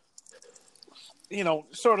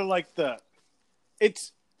 sort of like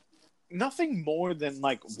it's nothing more than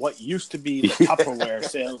like what used to be the Tupperware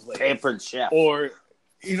sales lady. Pampered Chef. Or,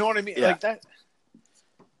 you know what I mean? Yeah. Like that.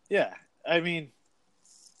 Yeah. I mean,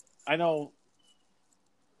 I know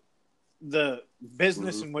the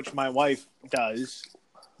business in which my wife does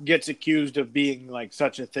gets accused of being like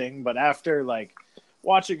such a thing, but after like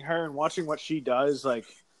watching her and watching what she does, like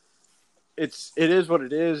it is what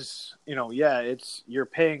it is. You're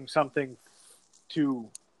paying something to,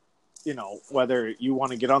 whether you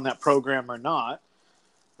want to get on that program or not.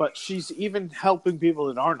 But she's even helping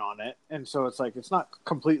people that aren't on it, and so it's like it's not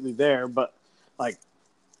completely there, but like.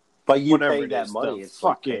 But you pay that money. It's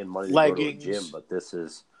like paying money to leggings. go to a gym. But this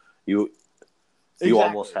is you. You Exactly.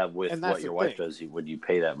 almost have with what your wife does. When you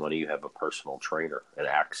pay that money, you have a personal trainer and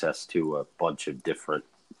access to a bunch of different.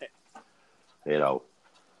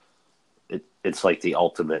 It's like the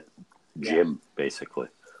ultimate gym, basically.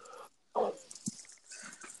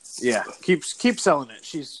 Yeah, keep selling it.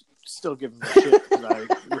 She's still giving me shit because I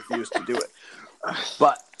refuse to do it.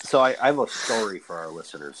 But so I have a story for our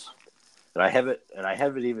listeners. And I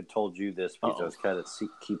haven't even told you this because I was kind of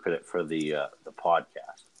keeping it for the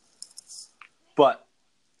podcast. But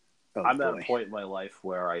I'm at a point in my life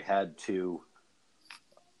where I had to,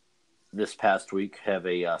 this past week, have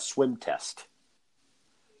a swim test,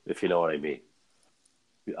 if you know what I mean.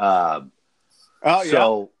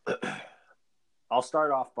 So I'll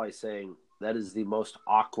start off by saying that is the most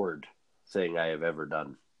awkward thing I have ever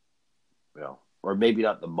done. Or maybe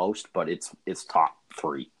not the most, but it's top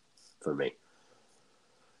 3. For me.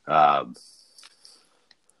 Were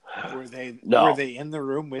they in the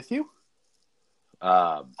room with you?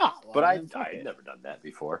 But I'd never done that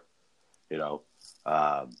before,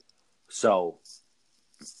 So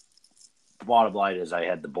bottom line is I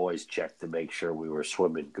had the boys check to make sure we were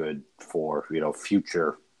swimming good for,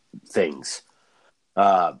 future things.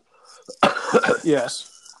 Yes.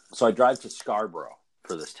 So I drive to Scarborough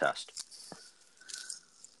for this test.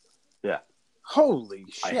 Yeah. Holy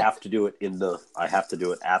shit! I have to do it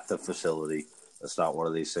at the facility. It's not one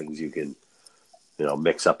of these things you can,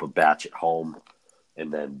 mix up a batch at home,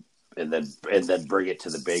 and then bring it to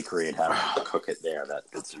the bakery and have them cook it there. That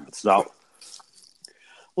it's not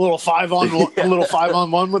a little 5-on-1, a little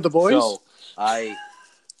 5-on-1 with the boys.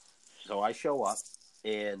 So I show up,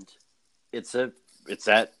 and it's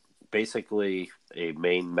at basically a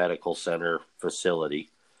main medical center facility.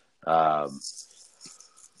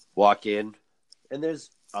 Walk in. And there's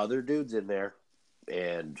other dudes in there,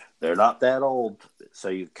 and they're not that old. So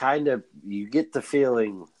you get the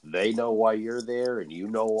feeling they know why you're there and you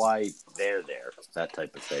know why they're there, that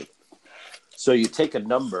type of thing. So you take a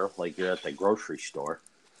number like you're at the grocery store.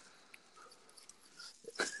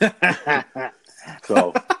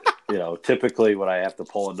 So, typically when I have to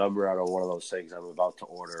pull a number out of one of those things, I'm about to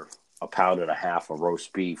order 1.5 pounds of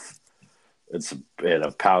roast beef and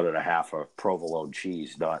 1.5 pounds of provolone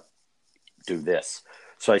cheese, not do this.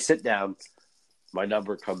 So I sit down, my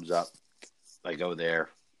number comes up, I go there,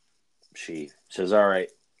 she says, all right,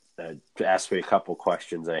 ask me a couple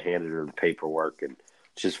questions. I handed her the paperwork and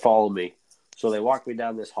she says, follow me. So they walk me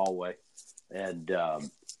down this hallway and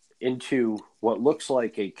into what looks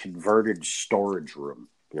like a converted storage room.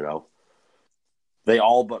 They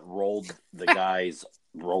all but rolled the guy's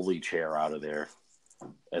rolly chair out of there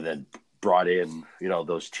and then brought in,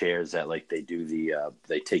 those chairs that like they do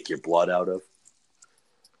they take your blood out of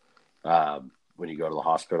when you go to the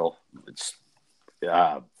hospital. It's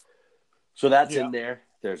so that's in there.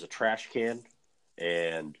 There's a trash can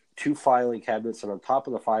and 2 filing cabinets, and on top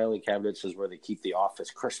of the filing cabinets is where they keep the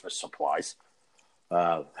office Christmas supplies.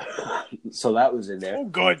 So that was in there. Oh,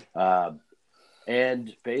 good.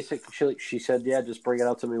 And basically, she said, "Yeah, just bring it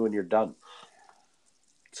out to me when you're done."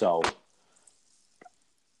 So.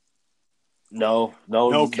 No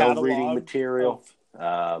reading material.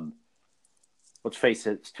 Let's face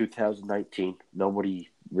it, it's 2019. Nobody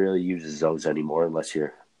really uses those anymore unless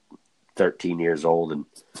you're 13 years old and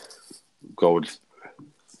going.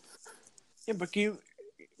 Yeah, but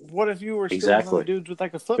what if you were still one of the dudes with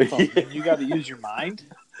like a flip phone and you got to use your mind?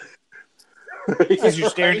 As you're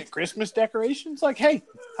staring at Christmas decorations, like, hey,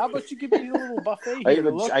 how about you give me a little buffet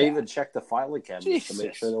here? I even checked the filing cabinets to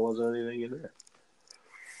make sure there wasn't anything in there.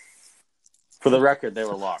 For the record, they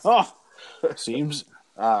were locked. Oh, seems.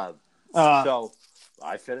 So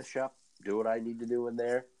I finish up, do what I need to do in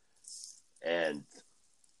there, and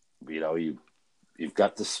you've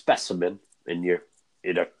got the specimen in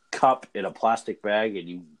a cup in a plastic bag, and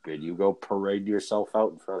you go parade yourself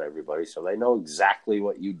out in front of everybody, so they know exactly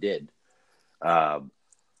what you did. And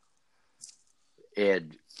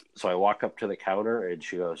so I walk up to the counter, and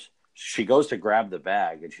she goes to grab the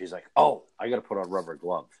bag, and she's like, "Oh, I got to put on rubber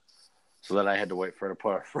gloves." So then I had to wait for her to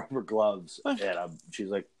put on rubber gloves, and she's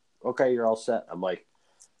like, "Okay, you're all set." I'm like,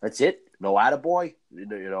 "That's it? No attaboy?"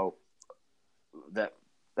 That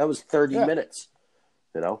was 30 minutes.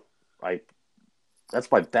 That's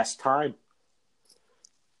my best time.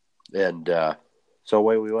 And so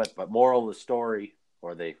away we went. But moral of the story,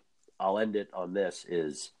 I'll end it on this,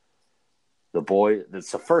 is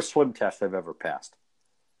it's the first swim test I've ever passed.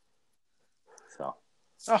 So.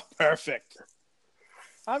 Oh, perfect.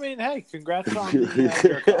 I mean, hey, congrats on the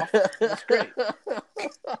jerk off. That's great.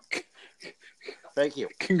 Thank you.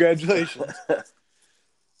 Congratulations.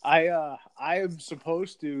 I am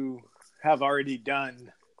supposed to have already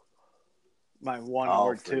done my one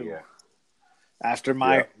or two after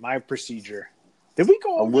my procedure. Did we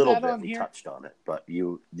go over a little that bit? On we here? Touched on it, but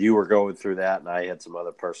you were going through that, and I had some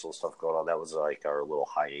other personal stuff going on. That was like our little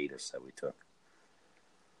hiatus that we took.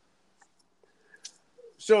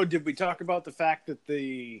 So, did we talk about the fact that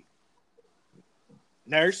the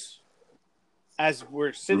nurse, as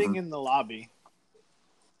we're sitting in the lobby,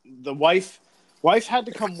 the wife had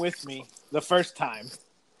to come with me the first time.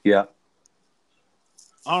 Yeah.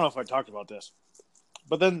 I don't know if I talked about this,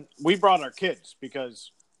 but then we brought our kids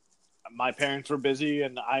because my parents were busy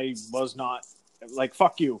and I was not like,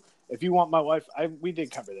 fuck you. If you want my wife, we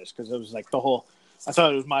did cover this because it was like I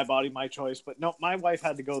thought it was my body, my choice, but no, my wife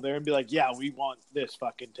had to go there and be like, yeah, we want this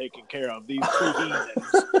fucking taken care of. These two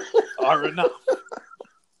heathens are enough.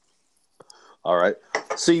 All right.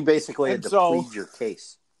 So you basically had to plead your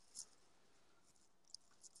case.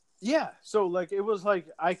 Yeah. So like, it was like,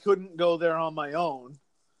 I couldn't go there on my own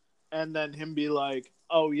and then him be like,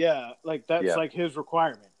 oh yeah, like that's like his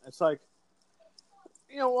requirement. It's like,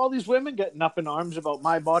 all these women getting up in arms about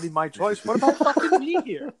my body, my choice. What about fucking me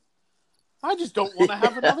here? I just don't want to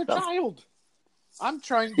have another child. I'm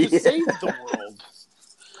trying to save the world.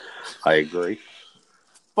 I agree.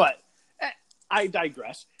 But I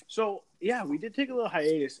digress. So, yeah, we did take a little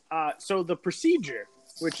hiatus. So the procedure,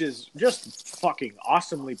 which is just fucking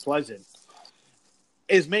awesomely pleasant,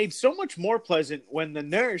 is made so much more pleasant when the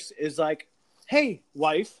nurse is like, hey,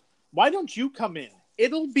 wife, why don't you come in?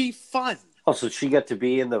 It'll be fun. Oh, so she got to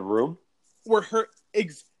be in the room?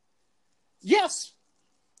 Yes.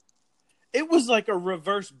 It was like a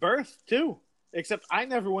reverse birth, too. Except I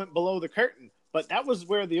never went below the curtain. But that was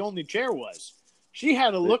where the only chair was. She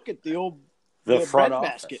had a look at the front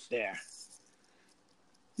breadbasket there.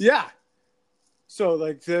 Yeah. So,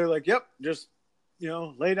 like, they're like, yep, just,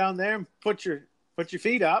 lay down there and put your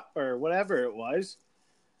feet up or whatever it was.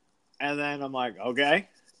 And then I'm like, okay.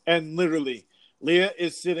 And literally, Leah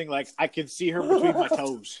is sitting like, I can see her between my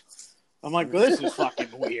toes. I'm like, well, this is fucking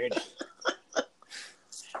weird.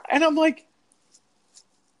 And I'm like,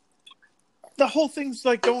 the whole thing's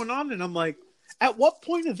like going on, and I'm like, at what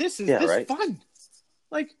point of this is this fun?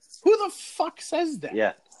 Like, who the fuck says that?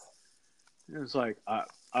 Yeah. It was like,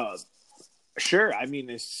 sure. I mean,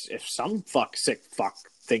 if some sick fuck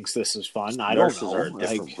thinks this is fun, I don't know. Nurses are a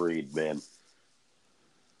different breed, man.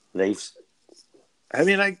 I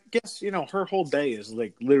mean, I guess, her whole day is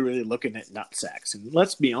like literally looking at nut sacks. And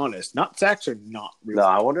let's be honest, nut sacks are not really. No,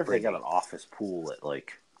 I wonder if they got an office pool at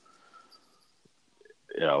like,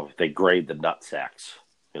 they grade the nut sacks,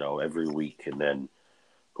 every week. And then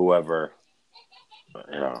whoever,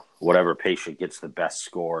 whatever patient gets the best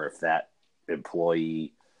score, if that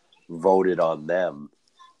employee voted on them,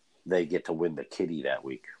 they get to win the kitty that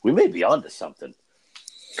week. We may be onto something.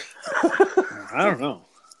 I don't know.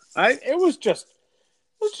 It was just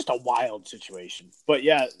a wild situation. But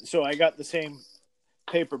yeah, so I got the same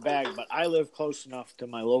paper bag, but I live close enough to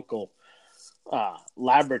my local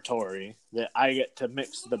laboratory that I get to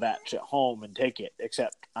mix the batch at home and take it,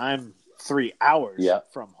 except I'm 3 hours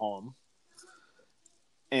from home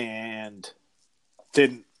and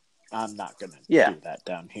I'm not going to do that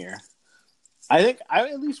down here. I think I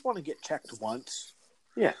at least want to get checked once.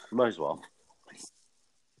 Yeah, might as well.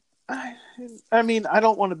 I mean, I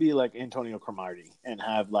don't want to be like Antonio Cromartie and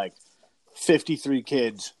have like 53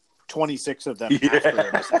 kids, 26 of them after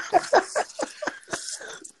a vasectomy.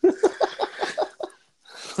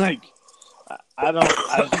 Like, I don't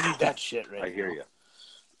need that shit right now. I hear you.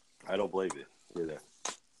 I don't blame you either.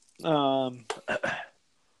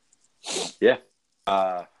 Yeah.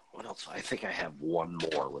 What else? I think I have one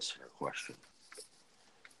more listener question.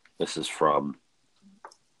 This is from,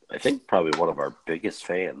 I think, probably one of our biggest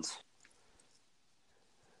fans.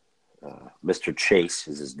 Mr. Chase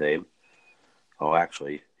is his name. Oh,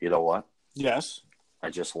 actually, you know what? Yes. I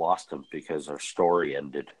just lost him because our story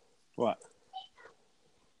ended. What?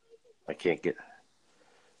 I can't get.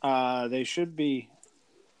 They should be.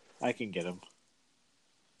 I can get them.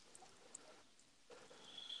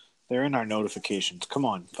 They're in our notifications. Come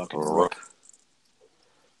on, fucking Rook.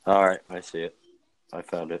 All right, I see it. I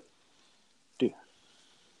found it. Dude.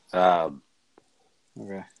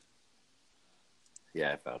 Okay.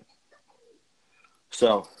 Yeah, I found it.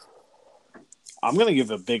 So, I'm going to give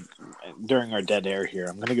a big, during our dead air here,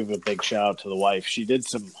 I'm going to give a big shout out to the wife. She did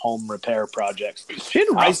some home repair projects. She had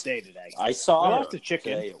a nice day today. I saw her the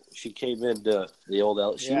chicken. Today. She came into the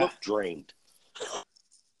old. She looked drained.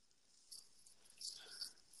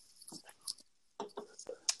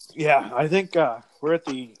 Yeah, I think we're at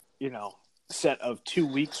the set of 2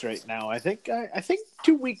 weeks right now. I think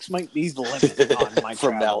 2 weeks might be the limit on my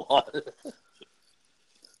from travel. now on.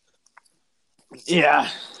 Yeah.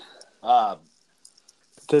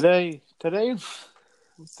 Today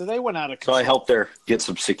went out of control. So I helped her get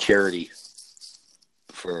some security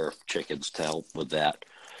for chickens to help with that.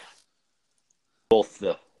 Both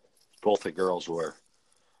the girls were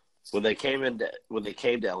when they came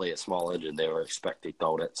to Elliott Small Engine, they were expecting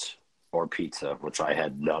donuts or pizza, which I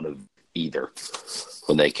had none of either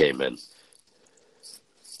when they came in.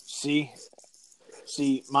 See,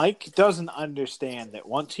 Mike doesn't understand that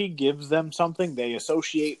once he gives them something, they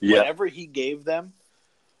associate whatever he gave them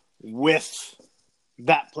with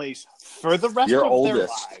that place for the rest of their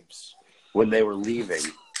lives. When they were leaving,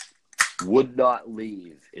 would not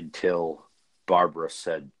leave until Barbara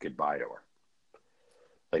said goodbye to her.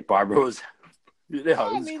 Like Barbara was, it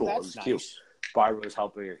was cool. It was cute. Barbara was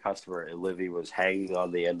helping a customer, and Livy was hanging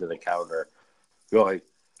on the end of the counter, going,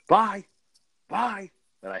 "Bye, bye."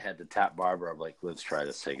 And I had to tap Barbara. I'm like, "Let's try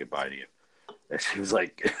to say goodbye to you." And she was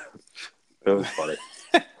like, "It was funny."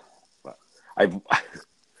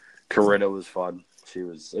 Corinna was fun. It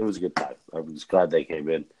was a good time. I was glad they came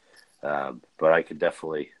in, but I could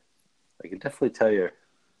definitely tell you,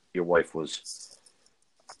 your wife was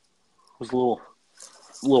a little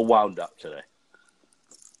wound up today.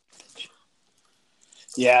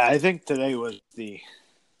 Yeah, I think today was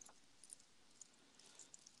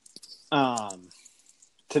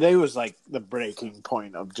today was like the breaking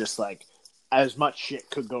point of just like as much shit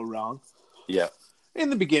could go wrong. Yeah. In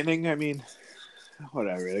the beginning, I mean,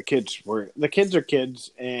 whatever. The kids are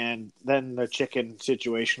kids, and then the chicken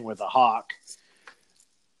situation with a hawk,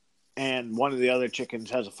 and one of the other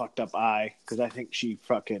chickens has a fucked up eye because I think she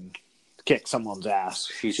fucking kicked someone's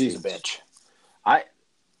ass. She's a bitch.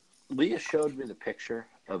 Leah showed me the picture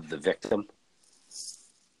of the victim.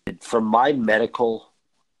 From my medical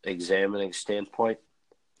examining standpoint,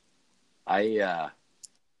 I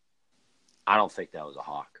don't think that was a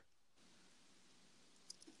hawk.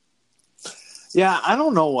 Yeah, I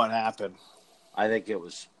don't know what happened. I think it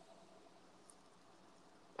was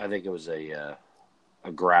a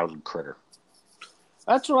ground critter.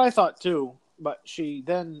 That's what I thought too. But she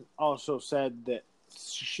then also said that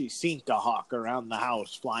she seen a hawk around the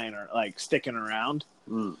house flying or like sticking around.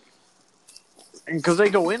 Mm. And because they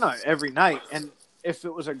go in every night, and if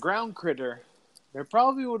it was a ground critter, there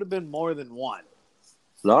probably would have been more than one.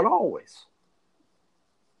 Not always.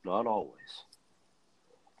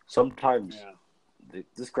 Sometimes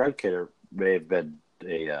this ground critter may have been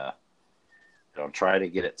trying to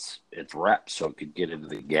get its reps so it could get into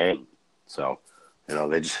the gang. So,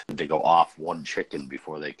 they just had to go off one chicken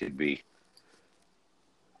before they could be,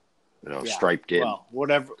 striped in. Well,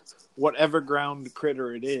 whatever ground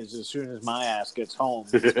critter it is, as soon as my ass gets home,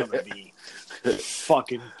 it's going to be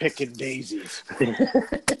fucking picking daisies.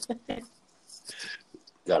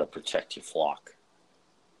 Got to protect your flock.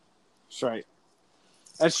 That's right.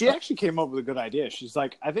 And she actually came up with a good idea. She's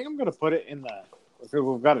like, I think I'm going to put it in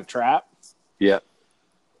we've got a trap. Yeah.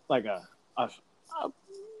 Like a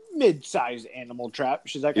mid-sized animal trap.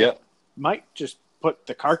 She's like, yeah. I might just put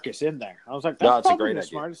the carcass in there. I was like, that's probably the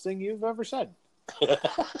smartest thing you've ever said. I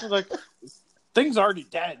was like, thing's already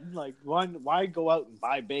dead. Like, why go out and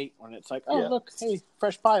buy bait when it's like, look, hey,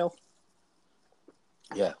 fresh pile.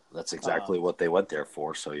 Yeah, that's exactly what they went there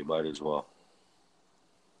for, so you might as well.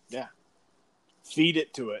 Yeah. Feed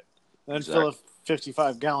it to it. Then fill a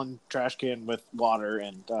 55-gallon trash can with water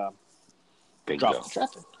and drop the trap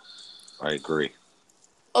in. I agree.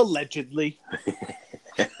 Allegedly.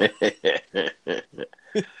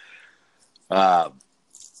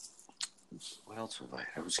 What else was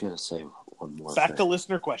I was going to say one more Back to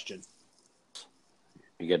listener question.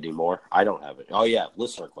 You got any more? I don't have it. Oh, yeah,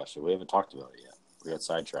 listener question. We haven't talked about it yet. We got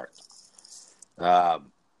sidetracked.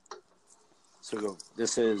 So So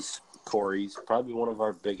this is Corey's, probably one of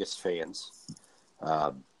our biggest fans.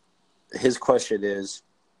 His question is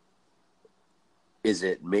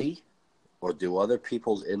it me, or do other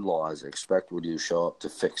people's in-laws expect when you show up to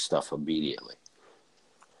fix stuff immediately?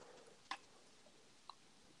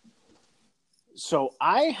 So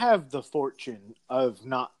I have the fortune of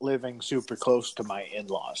not living super close to my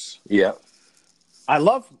in-laws. Yeah. I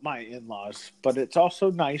love my in-laws, but it's also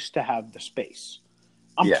nice to have the space.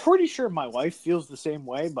 I'm pretty sure my wife feels the same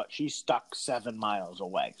way, but she's stuck 7 miles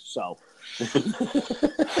away. So,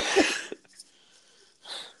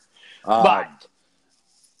 but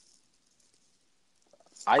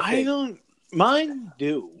I don't. Mine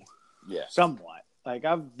do. Yeah. Somewhat. Like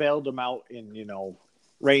I've bailed them out in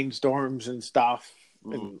rainstorms and stuff,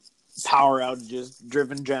 and power outages,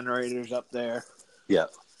 driven generators up there. Yeah.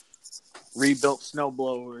 Rebuilt snow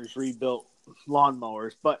blowers, rebuilt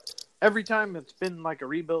lawnmowers, but every time it's been like a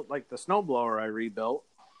rebuilt, like the snowblower I rebuilt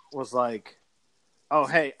was like, oh,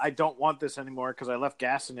 hey, I don't want this anymore because I left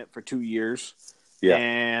gas in it for 2 years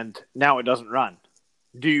and now it doesn't run.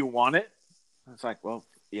 Do you want it? It's like, well,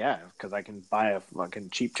 yeah, because I can buy a fucking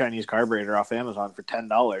cheap Chinese carburetor off Amazon for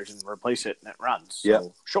 $10 and replace it and it runs.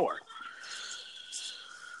 So, sure.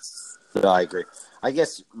 No, I agree. I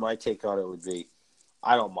guess my take on it would be,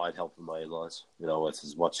 I don't mind helping my in-laws, with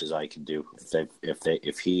as much as I can do.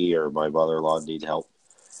 If he or my mother-in-law need help,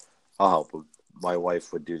 I'll help them. My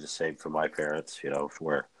wife would do the same for my parents,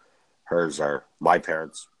 where my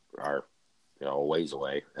parents are, a ways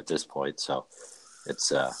away at this point. So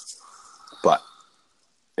it's, but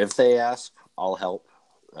if they ask, I'll help.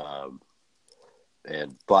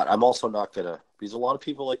 But I'm also not gonna, because a lot of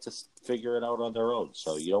people like to figure it out on their own.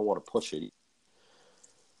 So you don't want to push it.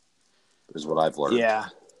 Is what I've learned. Yeah.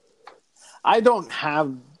 I don't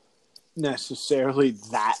have necessarily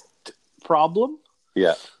that problem.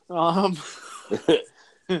 Yeah. My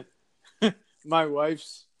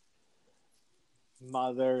wife's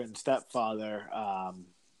mother and stepfather,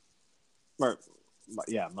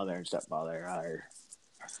 mother and stepfather are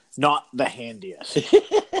not the handiest.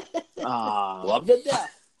 Love to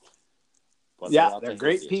death. But yeah, they're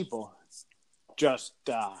great people. Just,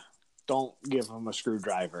 don't give them a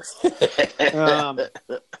screwdriver.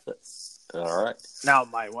 All right. Now,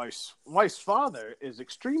 my wife's father is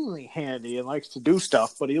extremely handy and likes to do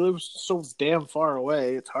stuff, but he lives so damn far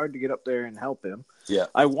away. It's hard to get up there and help him. Yeah.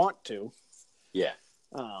 I want to. Yeah.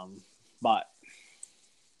 But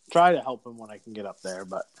try to help him when I can get up there.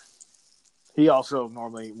 But he also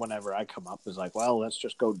normally, whenever I come up, is like, well, let's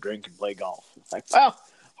just go drink and play golf. It's like, well,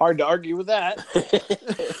 hard to argue with that.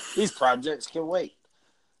 These projects can wait.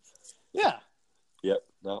 Yeah. Yep.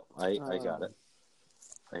 No, I got it.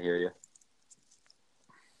 I hear you.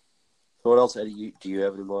 So what else, Eddie? Do you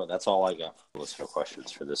have any more? That's all I got for listener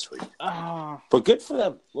questions for this week. But good for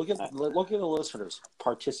them. Look at the listeners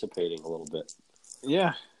participating a little bit.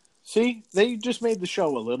 Yeah. See, they just made the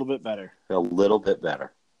show a little bit better. A little bit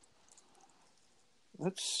better.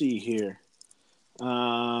 Let's see here.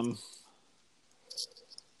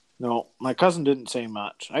 No, my cousin didn't say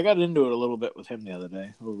much. I got into it a little bit with him the other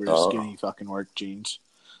day over his skinny fucking work jeans.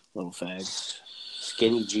 Little fag.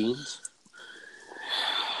 Skinny jeans?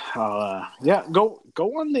 Yeah, go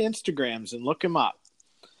on the Instagrams and look him up.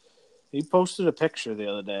 He posted a picture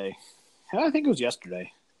the other day. I think it was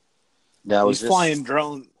yesterday. Now he's flying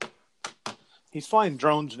drone. He's flying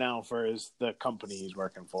drones now for the company he's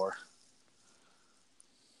working for.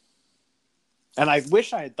 And I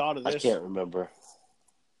wish I had thought of this. I can't remember.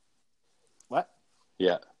 What?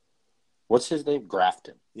 Yeah. What's his name?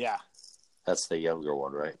 Grafton. Yeah. That's the younger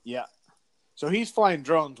one, right? Yeah. So he's flying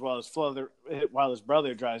drones while his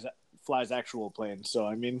brother flies actual planes. So,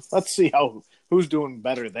 I mean, let's see who's doing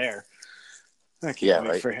better there. I can't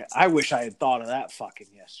wait for him. I wish I had thought of that fucking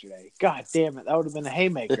yesterday. God damn it. That would have been a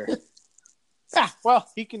haymaker. Well,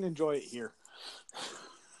 he can enjoy it here.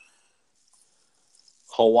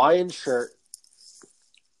 Hawaiian shirt,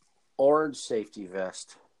 orange safety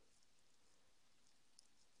vest.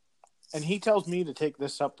 And he tells me to take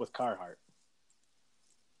this up with Carhartt.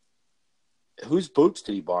 Whose boots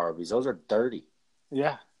did he borrow? Because those are dirty.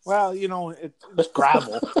 Yeah. Well, it's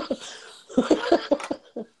gravel.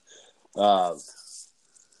 All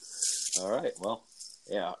right. Well,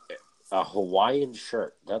 yeah. A Hawaiian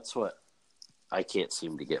shirt. That's what I can't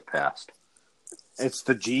seem to get past. It's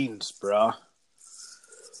the jeans, bro.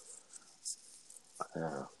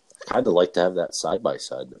 I kind of like to have that side by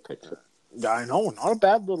side in the picture. I know, not a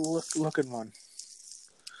bad little looking one.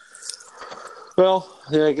 Well,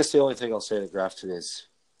 yeah, I guess the only thing I'll say to Grafton is,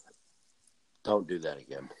 don't do that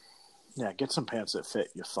again. Yeah, get some pants that fit,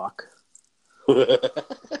 you fuck.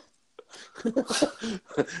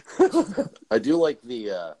 I do like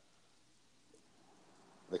the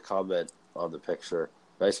comment on the picture.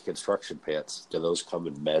 Nice construction pants. Do those come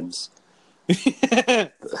in men's?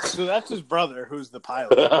 So that's his brother, who's the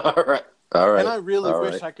pilot. All right. And I really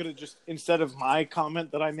wish I could have just, instead of my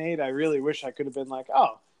comment that I made, I really wish I could have been like,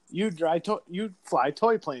 "Oh, you fly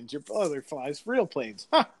toy planes. Your brother flies real planes.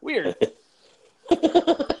 Huh? Weird."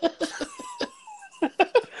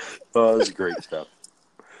 Oh, that's great stuff.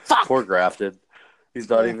 Poor Grafton. He's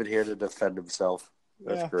not even here to defend himself.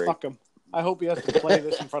 That's great. Fuck him. I hope he has to play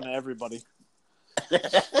this in front of everybody.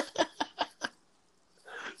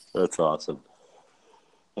 That's awesome.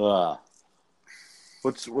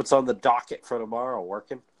 What's on the docket for tomorrow?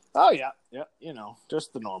 Working? Oh yeah,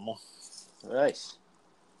 just the normal. Nice.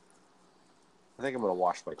 I think I'm gonna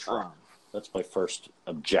wash my truck. That's my first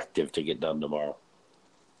objective to get done tomorrow.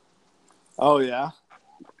 Oh yeah.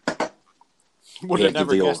 Would have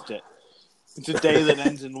never guessed it. It's a day that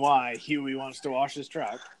ends in Y. Huey wants to wash his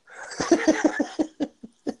truck.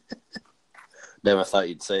 Never thought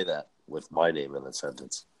you'd say that with my name in the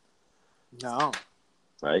sentence. No.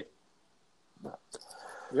 Right? No.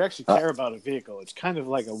 We actually care about a vehicle. It's kind of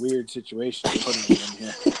like a weird situation putting it in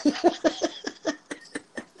here.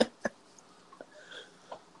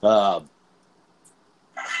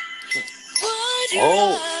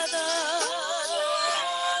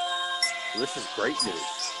 This is great news.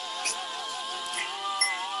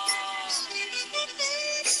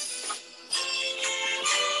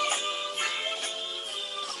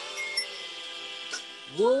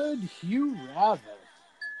 Would you rather?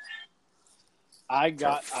 I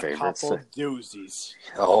got a couple doozies.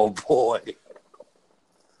 Oh, boy.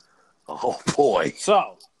 Oh, boy.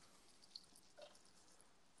 So,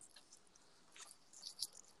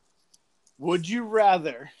 would you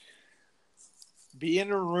rather be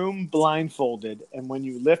in a room blindfolded, and when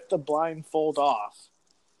you lift the blindfold off,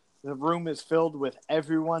 the room is filled with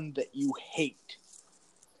everyone that you hate,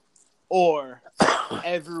 or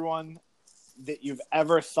everyone that you've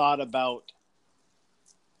ever thought about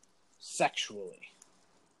sexually?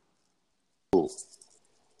 Ooh.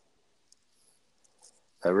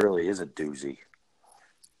 That really is a doozy.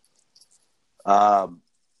 I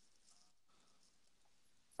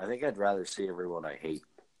think I'd rather see everyone I hate.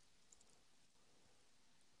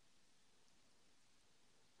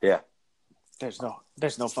 Yeah. There's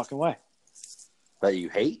no fucking way. That you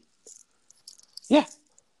hate? Yeah.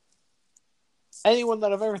 Anyone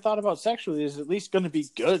that I've ever thought about sexually is at least going to be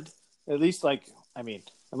good. At least,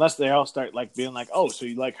 unless they all start, being like, oh, so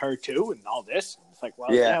you like her too and all this? It's like,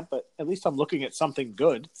 well, yeah, but at least I'm looking at something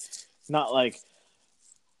good. Not like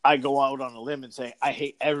I go out on a limb and say, I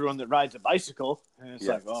hate everyone that rides a bicycle. And it's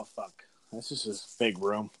like, oh, fuck. This is this big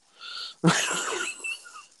room.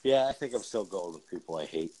 Yeah, I think I'm still going with people I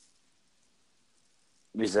hate.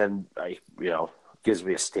 Because then, gives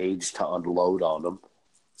me a stage to unload on them.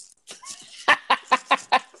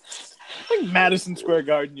 Like Madison Square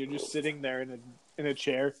Garden, you're just sitting there in a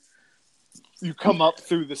chair. You come up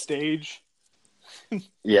through the stage.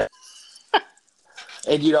 Yeah.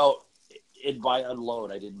 And, and by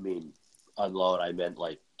unload, I didn't mean unload. I meant,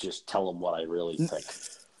 just tell them what I really think.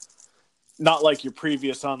 Not like your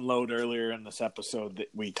previous unload earlier in this episode that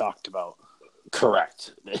we talked about.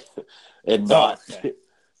 Correct. And not,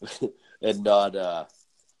 and not,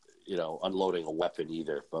 unloading a weapon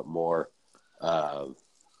either, but more,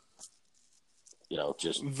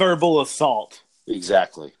 just verbal assault.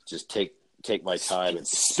 Exactly. Just take my time and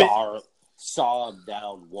saw them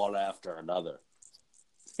down one after another.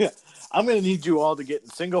 Yeah. I'm going to need you all to get in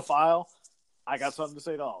single file. I got something to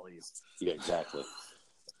say to all of you. Yeah, exactly.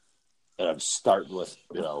 And I'm starting with,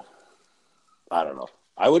 I don't know.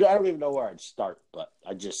 I don't even know where I'd start, but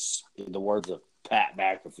I just, in the words of Pat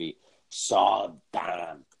McAfee, saw them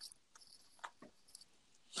down.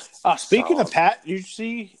 Speaking of Pat, you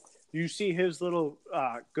see his little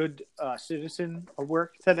good citizen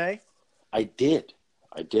work today? I did.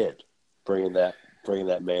 Bringing that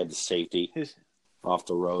man to safety off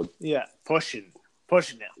the road. Yeah, pushing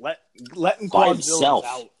it, letting by himself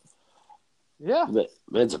out. Yeah,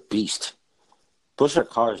 man's a beast. Pushing a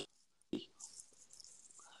car.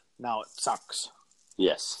 Now it sucks.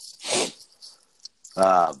 Yes.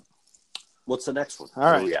 What's the next one? All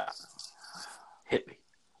right. Oh, yeah. Hit me.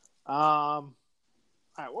 All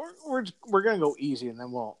right, we're gonna go easy, and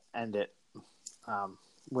then we'll end it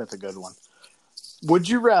with a good one. Would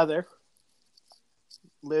you rather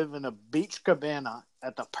live in a beach cabana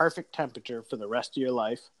at the perfect temperature for the rest of your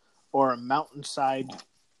life, or a mountainside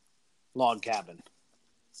log cabin?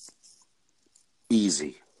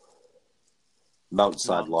 Easy.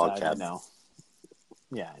 Mountainside log cabin. No.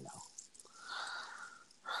 Yeah, I know.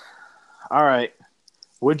 All right.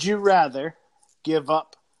 Would you rather give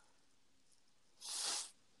up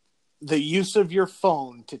the use of your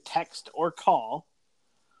phone to text or call,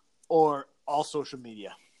 or all social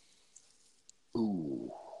media?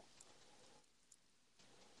 Ooh.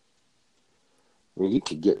 I mean, you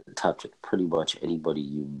can get in touch with pretty much anybody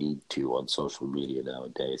you need to on social media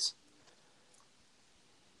nowadays.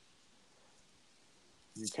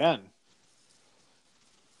 You can.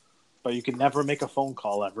 But you can never make a phone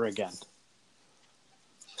call ever again.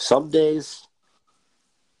 Some days,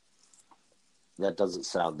 that doesn't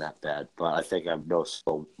sound that bad, but I think I'm no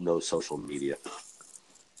social media.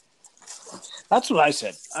 That's what I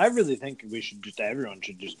said. I really think everyone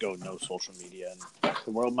should just go no social media, and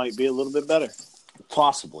the world might be a little bit better.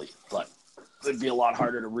 Possibly, but it'd be a lot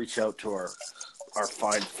harder to reach out to our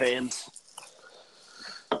fine fans.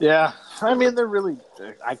 Yeah, I mean,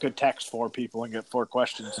 I could text 4 people and get 4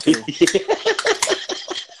 questions, too.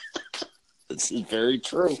 This is very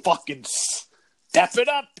true. Fucking step it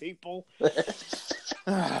up, people.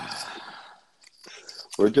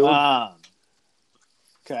 We're doing...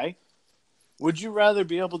 Okay. Would you rather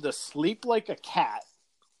be able to sleep like a cat,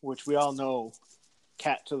 which we all know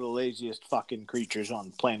cats are the laziest fucking creatures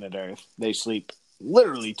on planet Earth. They sleep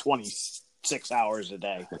literally 26 hours a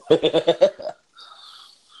day.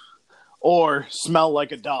 Or smell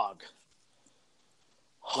like a dog.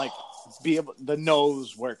 Like, the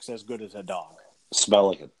nose works as good as a dog. Smell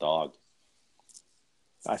like a dog.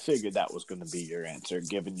 I figured that was going to be your answer,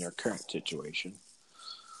 given your current situation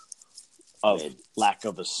of lack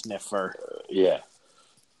of a sniffer. Yeah.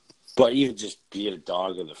 But even just being a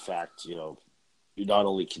dog and the fact, you not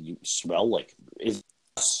only can you smell like... Is it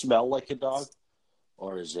smell like a dog?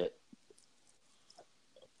 Or is it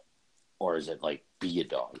like be a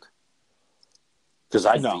dog? Because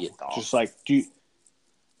I'd be a dog. Just like,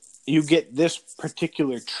 you get this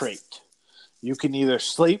particular trait. You can either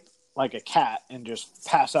sleep like a cat and just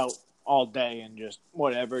pass out all day and just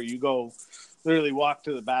whatever. You go literally walk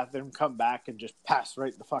to the bathroom, come back, and just pass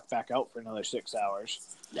right the fuck back out for another 6 hours.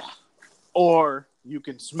 Yeah. Or you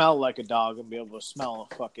can smell like a dog and be able to smell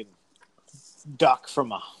a fucking duck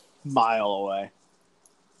from a mile away.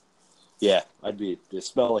 Yeah, they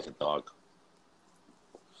smell like a dog.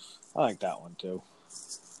 I like that one too.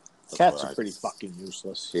 Cats are pretty fucking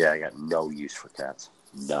useless. Yeah, I got no use for cats.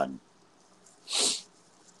 None.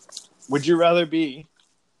 Would you rather be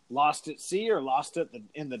lost at sea or lost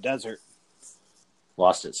in the desert?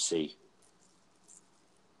 Lost at sea.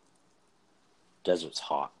 Desert's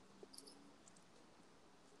hot.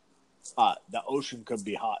 The ocean could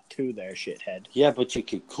be hot too there, shithead. Yeah, but you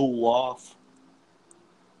could cool off.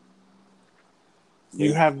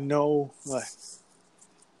 You have no...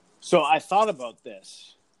 So I thought about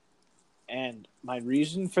this, and my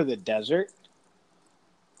reason for the desert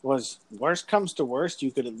was, worst comes to worst,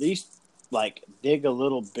 you could at least, dig a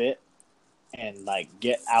little bit and,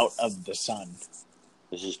 get out of the sun.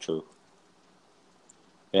 This is true.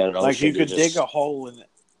 Yeah, you could dig a hole in it.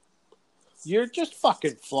 You're just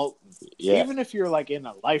fucking floating. Yeah. Even if you're, in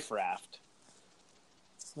a life raft.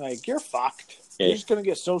 You're fucked. Yeah. You're just going to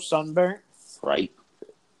get so sunburnt. Right.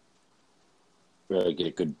 Really get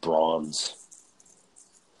a good bronze.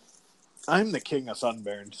 I'm the king of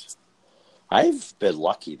sunburns. I've been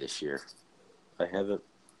lucky this year. I haven't.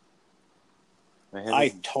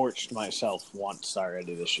 I torched myself once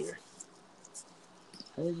already this year.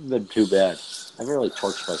 I haven't been too bad. I haven't really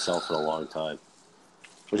torched myself in a long time,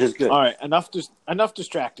 which is good. All right, enough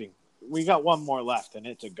distracting. We got one more left, and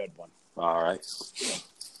it's a good one. All right.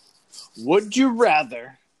 Would you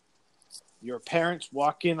rather your parents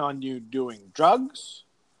walk in on you doing drugs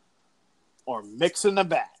or mixing a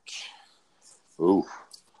batch? Ooh.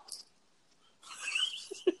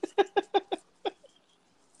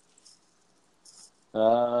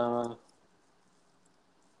 Yeah.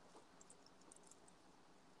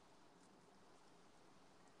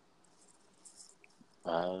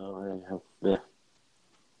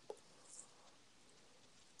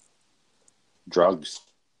 Drugs.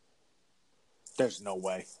 There's no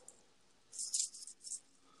way.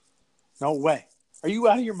 No way. Are you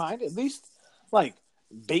out of your mind? At least,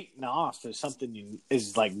 baiting off is something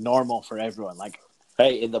is normal for everyone.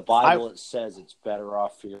 Hey, in the Bible it says it's better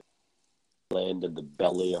off for you to land in the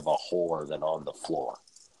belly of a whore than on the floor.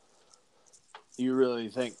 You really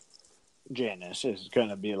think Janice is going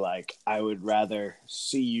to be I would rather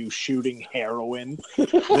see you shooting heroin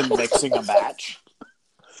than mixing a batch?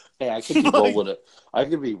 Hey, I could be rolling it. I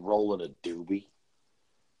could be rolling a doobie.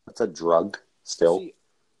 That's a drug still. See,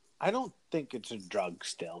 I don't think it's a drug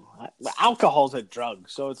still. Alcohol's a drug,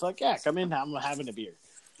 so it's come in, I'm having a beer.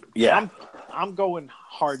 Yeah. I'm going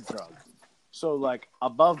hard drug. So, like,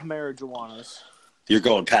 above marijuanas, You're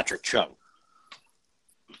going Patrick Chung.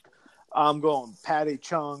 I'm going Patty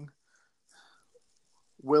Chung,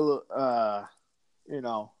 a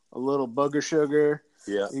little booger sugar.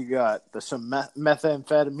 Yeah. You got some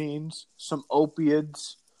methamphetamines, some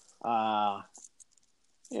opiates, I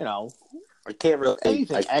can't really.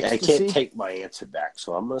 anything. I Ecstasy. can't take my answer back,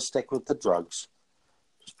 so I'm going to stick with the drugs,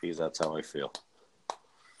 just because that's how I feel.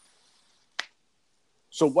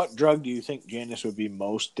 So, what drug do you think Janice would be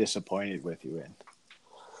most disappointed with you in?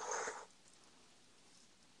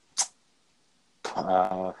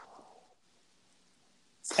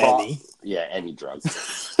 Any? Yeah, any drug.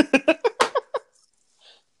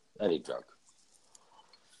 Any drug.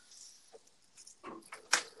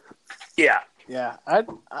 Yeah. Yeah,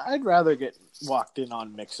 I'd rather get walked in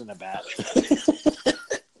on mixing a batch.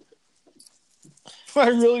 I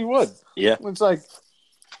really would. Yeah. It's like,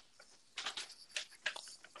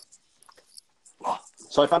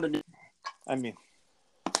 So I found a new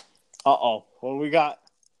what do we got?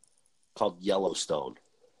 called Yellowstone.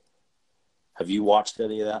 Have you watched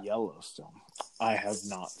any of that? Yellowstone. I have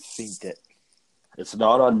not seen it. It's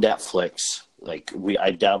not on Netflix. I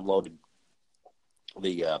downloaded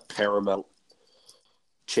the Paramount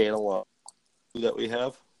channel that we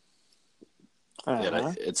have,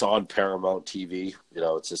 and it's on Paramount TV.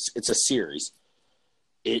 It's a series.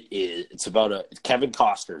 It's about Kevin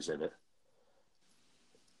Costner's in it,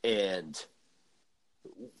 and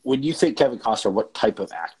when you think Kevin Costner, what type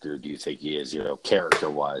of actor do you think he is? Character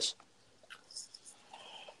wise.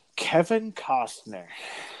 Kevin Costner.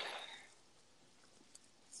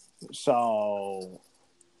 So,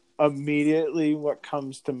 immediately what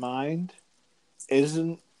comes to mind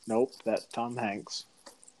nope, that's Tom Hanks.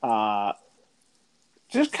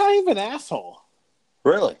 Just kind of an asshole.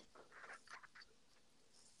 Really?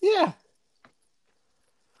 Yeah.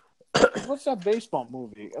 What's that baseball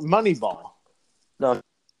movie? Moneyball. No,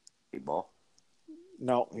 Moneyball.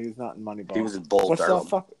 No, he's not in Moneyball. He was in Bull What's Durham. that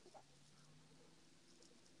fuck?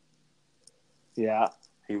 Yeah.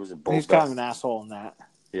 He was in Bull He's Durham. kind of an asshole in that.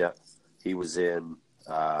 Yeah. He was in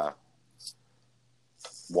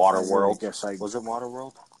Waterworld. Was it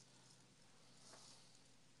Waterworld?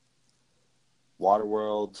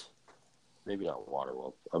 Waterworld. Maybe not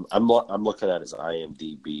Waterworld. I'm looking at his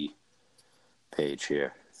IMDb page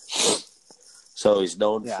here. So he's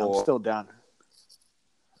known for I'm still down.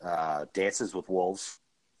 Dances with Wolves,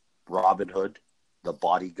 Robin Hood, The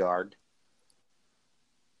Bodyguard.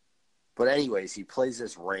 But anyways, he plays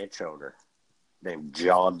this ranch owner named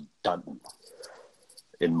John Dutton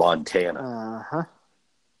in Montana. Uh-huh.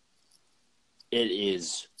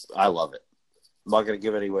 I love it. I'm not going to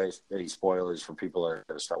give any spoilers for people that are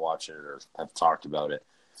going to start watching it or have talked about it,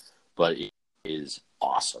 but it is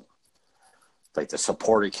awesome. Like the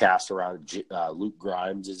supporting cast around Luke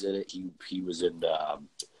Grimes is in it. He was in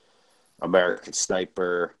American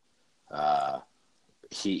Sniper.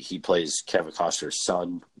 He plays Kevin Costner's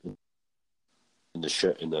son in the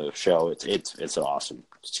show. It's an awesome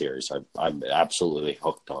series. I'm absolutely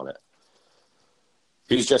hooked on it.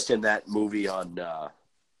 He was just in that movie on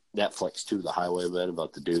Netflix too, The Highwaymen,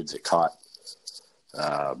 about the dudes that caught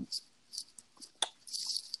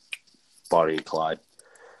Bonnie and Clyde.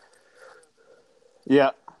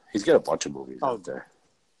 Yeah. He's got a bunch of movies out there.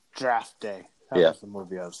 Draft Day. That was the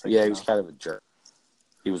movie I was thinking Yeah, he was kind of a jerk.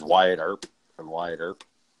 He was Wyatt Earp from Wyatt Earp.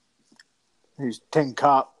 He's Tin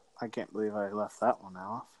Cop. I can't believe I left that one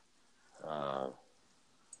off.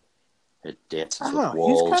 It Dances I don't with know.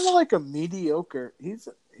 Wolves. He's kind of like a mediocre. He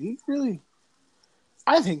really.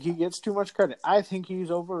 I think he gets too much credit. I think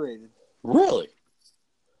he's overrated. Really?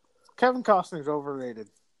 Kevin Costner's overrated.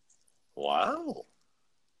 Wow.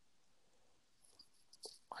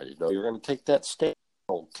 I didn't know you were going to take that stand,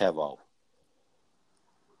 old Kevo.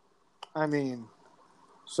 I mean,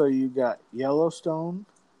 so you got Yellowstone.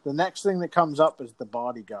 The next thing that comes up is The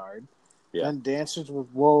Bodyguard. Yeah. Then Dances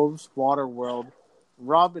with Wolves, Waterworld,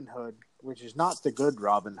 Robin Hood, which is not the good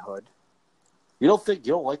Robin Hood. You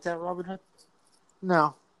don't like that Robin Hood?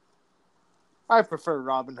 No. I prefer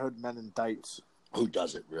Robin Hood Men in Tights. Who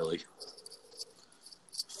doesn't, really?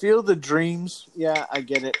 Field of Dreams. Yeah, I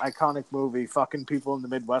get it. Iconic movie. Fucking people in the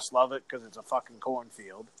Midwest love it because it's a fucking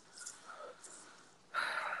cornfield.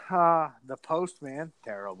 The Postman.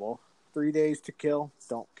 Terrible. 3 Days to Kill.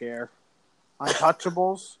 Don't care.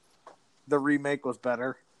 Untouchables. The remake was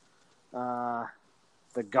better.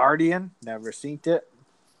 The Guardian. Never seen it.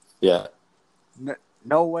 Yeah.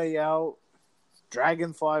 No Way Out.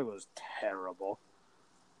 Dragonfly was terrible.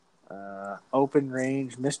 Open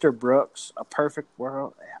Range, Mr. Brooks, A Perfect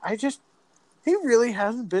World. He really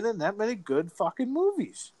hasn't been in that many good fucking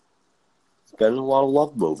movies. It's been in a lot of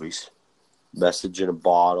love movies. Message in a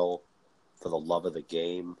Bottle, For the Love of the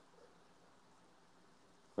Game.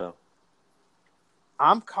 Well,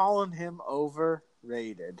 I'm calling him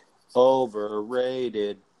overrated.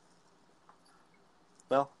 overrated.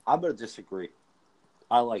 Well, I'm going to disagree.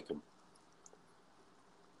 I like him.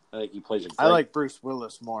 I think he plays a great... I like Bruce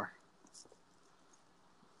Willis more.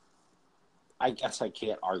 I guess I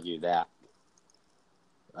can't argue that.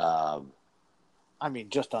 I mean,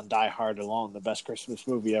 just on Die Hard alone, the best Christmas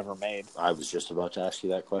movie ever made. I was just about to ask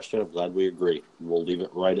you that question. I'm glad we agree. We'll leave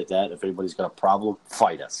it right at that. If anybody's got a problem,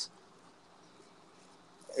 fight us.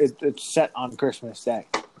 It's set on Christmas Day.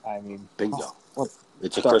 I mean, bingo.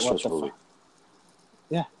 It's a Christmas movie.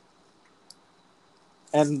 Yeah.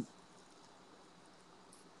 And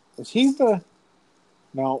is he the...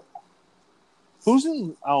 No. Who's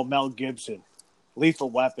in... Oh, Mel Gibson.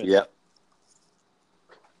 Lethal Weapon. Yep.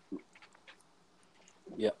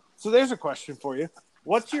 Yep. So there's a question for you.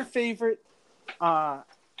 What's your favorite,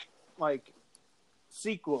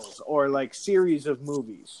 sequels or, series of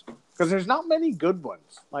movies? Because there's not many good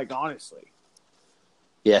ones, honestly.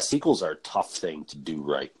 Yeah, sequels are a tough thing to do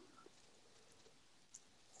right.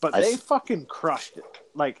 But they fucking crushed it.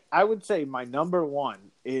 I would say my number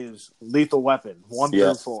one is Lethal Weapon, 1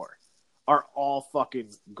 through 4. Are all fucking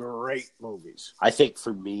great movies. I think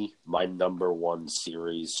for me, my number one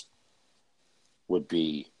series would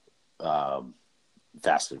be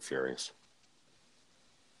Fast and Furious.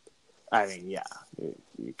 I mean, yeah,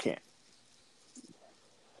 you can't.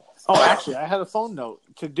 Oh, actually, I had a phone note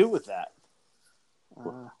to do with that.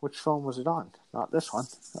 Which phone was it on? Not this one.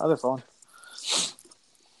 The other phone.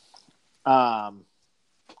 I'm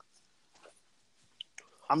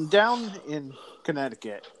down in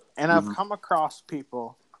Connecticut, and I've come across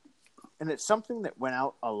people, and it's something that went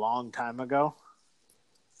out a long time ago,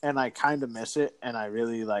 and I kind of miss it, and I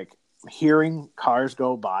really hearing cars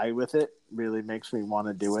go by with it really makes me want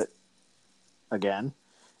to do it again,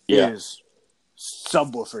 is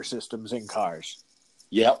subwoofer systems in cars.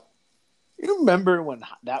 Yep. You remember when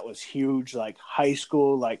that was huge, high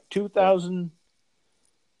school, 2000,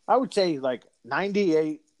 I would say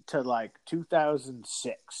 98 to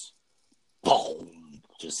 2006. Boom.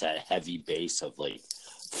 Just that heavy bass of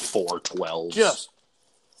 412s. Just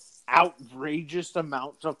outrageous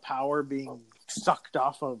amounts of power being sucked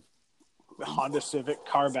off of Honda Civic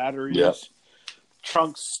car batteries. Yep.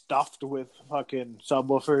 Trunks stuffed with fucking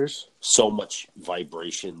subwoofers. So much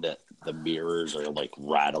vibration that the mirrors are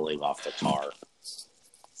rattling off the car.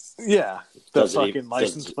 Yeah. The fucking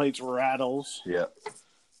license plates rattles. Yeah.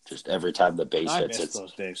 Just every time the bass hits, I miss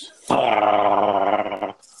those days.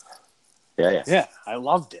 Yeah. Yeah, I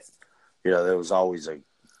loved it. There was always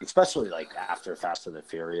especially after Fast and the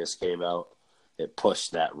Furious came out, it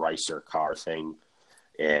pushed that racer car thing.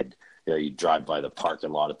 And, you'd drive by the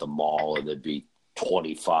parking lot at the mall and there'd be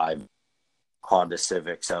 25 Honda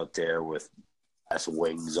Civics out there with S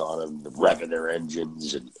wings on them, revving their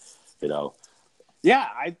engines, and Yeah,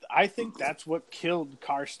 I think that's what killed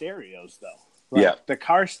car stereos, though. The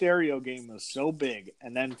car stereo game was so big,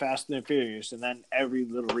 and then Fast and the Furious, and then every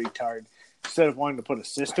little retard, instead of wanting to put a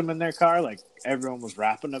system in their car, everyone was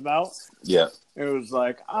rapping about. Yeah, it was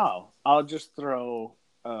I'll just throw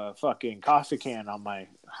a fucking coffee can on my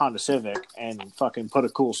Honda Civic and fucking put a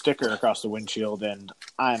cool sticker across the windshield, and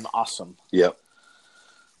I'm awesome. Yep.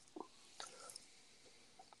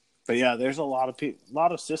 But yeah, there's a lot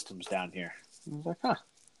of systems down here. I was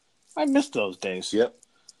I miss those days. Yep.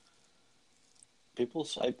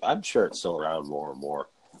 I'm sure it's still around more and more.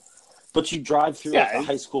 But you drive through a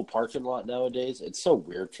high school parking lot nowadays, it's so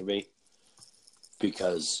weird for me.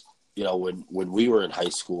 Because, when we were in high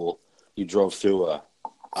school, you drove through a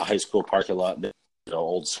high school parking lot, and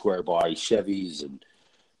old square body Chevys and,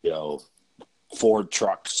 Ford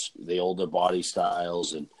trucks, the older body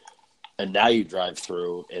styles, and now you drive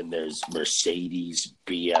through and there's Mercedes,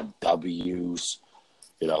 BMWs,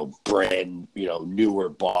 brand, newer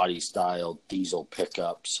body style diesel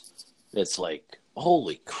pickups. It's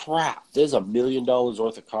holy crap! There's $1 million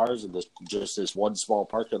worth of cars in this one small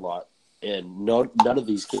parking lot, and none of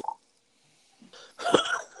these kids.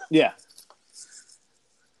 Yeah.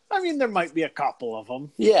 I mean, there might be a couple of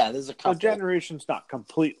them. Yeah, there's a couple. The generation's not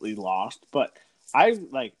completely lost, but I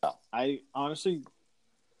honestly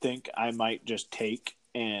think I might just take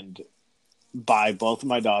and buy both of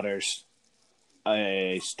my daughters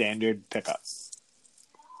a standard pickup.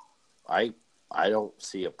 I don't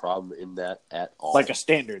see a problem in that at all. A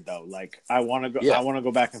standard though. I want to go. Yeah. I want to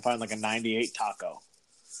go back and find a '98 Taco,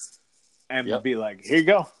 and be here you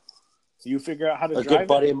go. You figure out how to drive. A good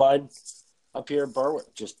buddy of mine up here in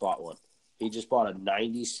Berwick just bought one. He just bought a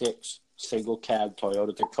 '96 single cab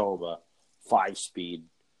Toyota Tacoma, 5-speed,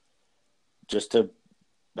 just to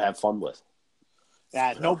have fun with.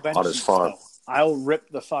 Yeah, no bench on his seats, farm. though. I'll rip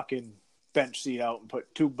the fucking bench seat out and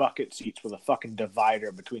put 2 bucket seats with a fucking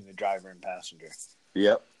divider between the driver and passenger.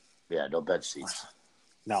 Yep. Yeah, no bench seats.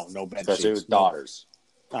 No bench Especially seats. with daughters.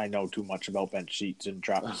 I know too much about bench seats and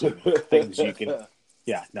trucks and things you can...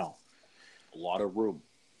 Yeah, no. A lot of room.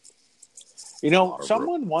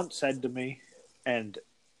 Someone once said to me, and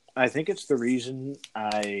I think it's the reason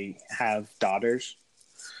I have daughters,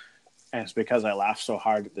 and it's because I laughed so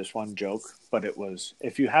hard at this one joke, but it was,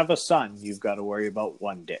 if you have a son, you've got to worry about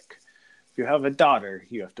one dick. If you have a daughter,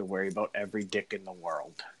 you have to worry about every dick in the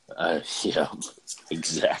world. Yeah,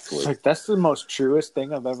 exactly. Like, that's the most truest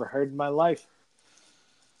thing I've ever heard in my life.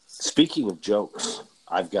 Speaking of jokes,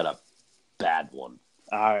 I've got a bad one.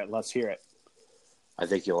 All right, let's hear it. I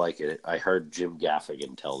think you'll like it. I heard Jim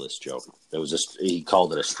Gaffigan tell this joke. He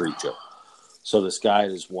called it a street joke. So this guy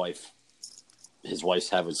and his wife's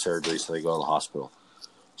having surgery, so they go to the hospital.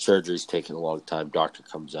 Surgery's taking a long time. Doctor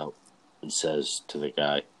comes out and says to the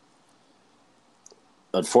guy,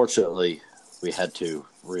 unfortunately, we had to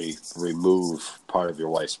remove part of your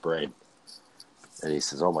wife's brain. And he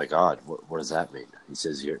says, oh my God, what does that mean? He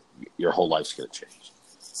says, your whole life's going to change.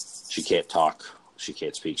 She can't talk. She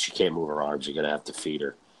can't speak. She can't move her arms. You're going to have to feed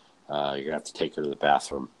her. You're going to have to take her to the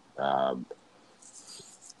bathroom. You're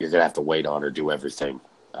going to have to wait on her, do everything.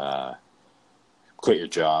 Quit your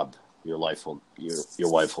job. Your wife will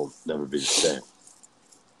never be the same.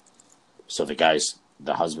 So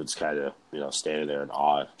the husband's kind of, standing there in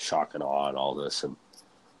awe, shock and awe and all this. And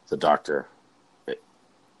the doctor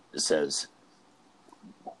says,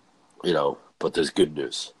 but there's good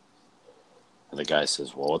news. And the guy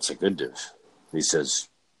says, well, what's the good news? And he says,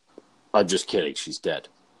 I'm just kidding. She's dead.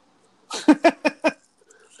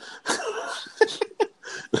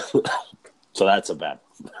 So that's a bad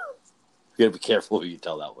one. You got to be careful who you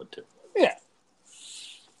tell that one to. Yeah.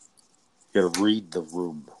 You got to read the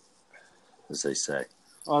room, as they say.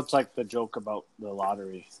 Well, it's like the joke about the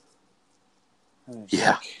lottery.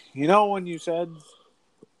 Yeah. Like, when you said,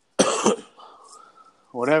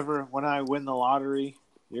 whatever, when I win the lottery,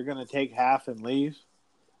 you're going to take half and leave?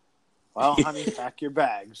 Well, honey, pack your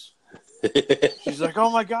bags. She's like, oh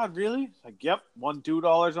my God, really? It's like, yep, won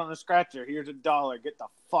 $2 on the scratcher. Here's $1. Get the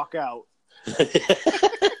fuck out.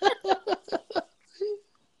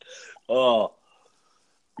 Oh,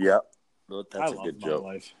 yep. That's I a love good my joke.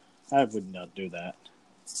 life. I would not do that.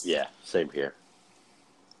 Yeah, same here.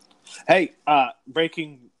 Hey,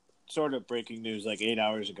 breaking news like 8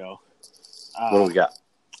 hours ago. What do we got?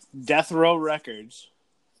 Death Row Records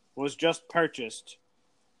was just purchased,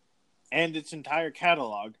 and its entire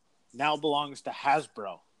catalog now belongs to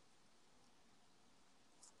Hasbro.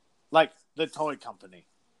 Like the toy company.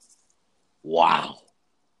 Wow.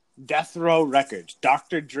 Death Row Records.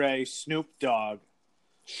 Dr. Dre, Snoop Dogg.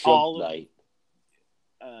 Suge Knight.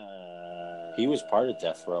 He was part of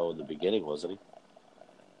Death Row in the beginning, wasn't he?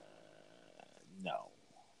 No.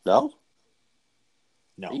 No?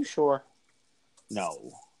 No. Are you sure?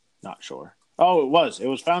 No. Not sure. Oh, it was. It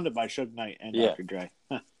was founded by Suge Knight and Yeah. Dr. Dre.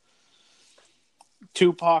 Huh.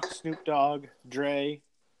 Tupac, Snoop Dogg, Dre.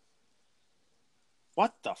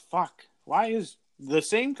 What the fuck? Why is the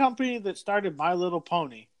same company that started My Little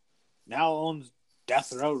Pony now owns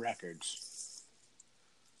Death Row Records?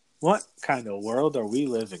 What kind of world are we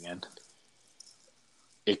living in?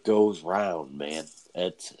 It goes round, man.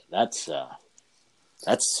 That's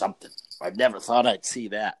something. I never thought I'd see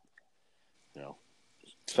that.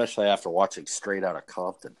 Especially after watching Straight Outta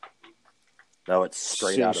Compton. Now it's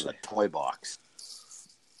straight out of the toy box.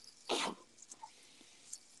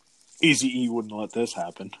 Eazy-E wouldn't let this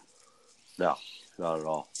happen. No, not at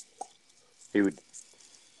all. He would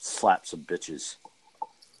slap some bitches.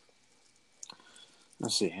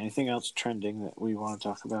 Let's see. Anything else trending that we want to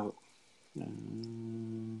talk about?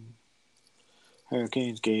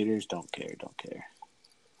 Hurricanes, Gators, don't care.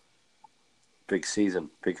 Big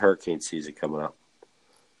season. Big hurricane season coming up.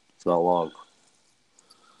 It's not long.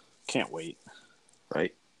 Can't wait.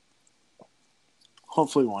 Right?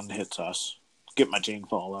 Hopefully one hits us. Get my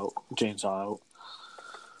chainsaw out.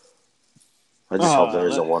 I just hope there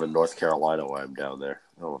isn't one in North Carolina while I'm down there.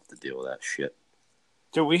 I don't have to deal with that shit.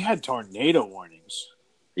 Dude, we had tornado warnings.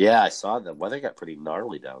 Yeah, I saw them. Weather got pretty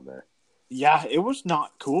gnarly down there. Yeah, it was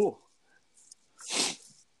not cool.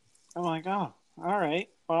 I'm like, oh, all right.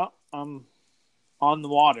 Well, I'm on the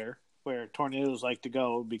water where tornadoes like to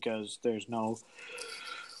go because there's no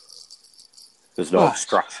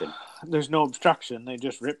obstruction. There's no obstruction. They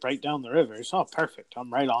just rip right down the river. It's all perfect.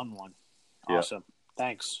 I'm right on one. Awesome. Yeah.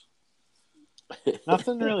 Thanks.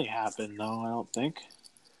 Nothing really happened, though, I don't think.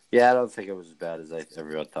 Yeah, I don't think it was as bad as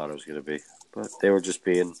everyone thought it was going to be. But they were just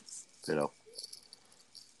being,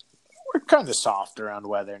 We're kind of soft around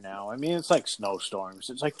weather now. I mean, it's like snowstorms.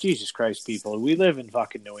 It's like, Jesus Christ, people. We live in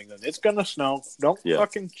fucking New England. It's going to snow. Don't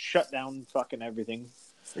fucking shut down fucking everything.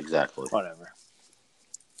 Exactly. Whatever.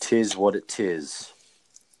 Tis what it tis.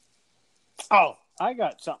 Oh, I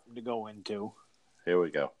got something to go into. Here we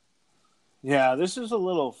go. Yeah, this is a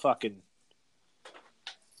little fucking...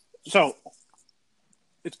 So,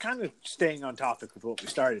 it's kind of staying on topic with what we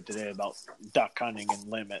started today about duck hunting and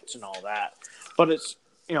limits and all that. But it's,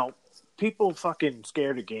 people fucking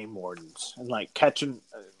scared of game wardens and like catching,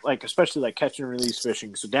 like especially like catch and release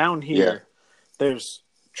fishing. So down here, there's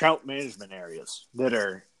trout management areas that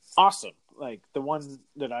are awesome. Like the one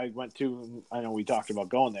that I went to, I know we talked about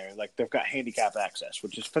going there. Like they've got handicap access,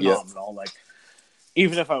 which is phenomenal. Like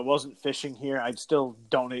even if I wasn't fishing here, I'd still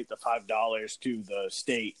donate the $5 to the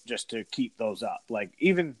state just to keep those up. Like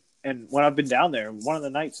even and when I've been down there, one of the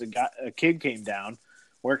nights a kid came down,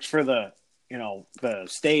 works for the the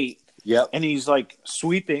state. Yep. And he's like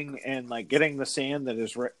sweeping and like getting the sand that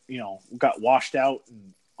is, got washed out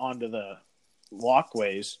and onto the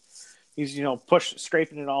walkways. He's,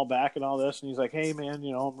 scraping it all back and all this. And he's like, hey man,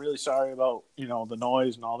 I'm really sorry about, the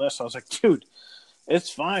noise and all this. I was like, dude, it's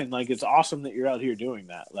fine. Like, it's awesome that you're out here doing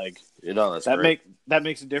that. Like, that's great. That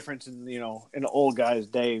makes a difference in, in an old guy's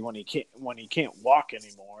day when he can't walk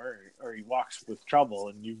anymore or he walks with trouble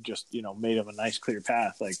and you've just, made him a nice clear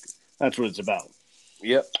path. Like, that's what it's about.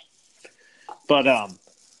 Yep. But I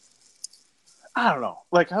don't know.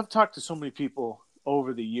 Like I've talked to so many people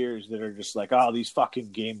over the years that are just like, oh, these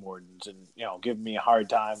fucking game wardens and giving me a hard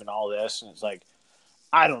time and all this. And it's like,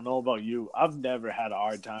 I don't know about you. I've never had a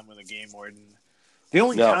hard time with a game warden. The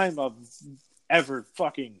only time I've ever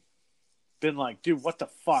fucking been like, dude, what the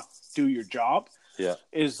fuck? Do your job. Yeah.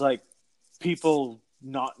 Is like people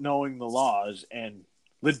not knowing the laws and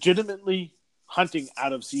legitimately hunting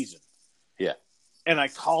out of season. Yeah. And I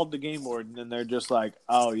called the game warden, and they're just like,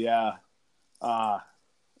 "Oh yeah,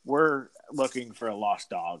 we're looking for a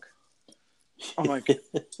lost dog." I'm like,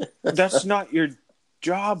 "That's not your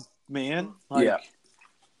job, man." Like,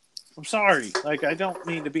 I'm sorry. Like, I don't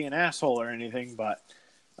mean to be an asshole or anything, but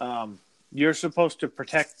you're supposed to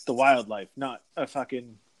protect the wildlife, not a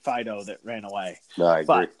fucking Fido that ran away. No, I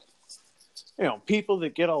agree. But people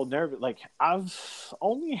that get all nervous, like I've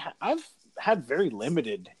had very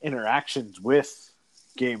limited interactions with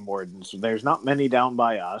game wardens. There's not many down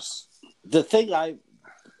by us. The thing I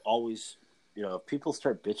always, if people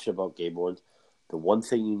start bitching about game wardens, the one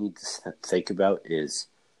thing you need to think about is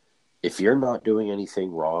if you're not doing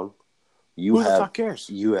anything wrong, who the fuck cares?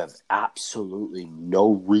 You have absolutely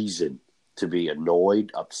no reason to be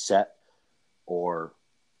annoyed, upset, or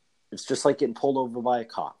it's just like getting pulled over by a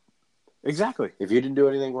cop. Exactly. If you didn't do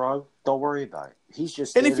anything wrong, don't worry about it. He's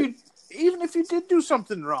just even if you did do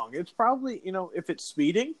something wrong, it's probably, if it's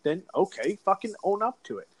speeding, then okay, fucking own up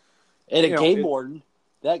to it. And that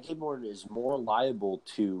game warden is more liable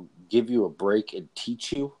to give you a break and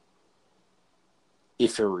teach you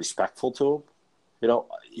if you're respectful to him.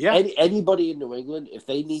 Anybody in New England, if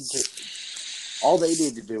they need to, all they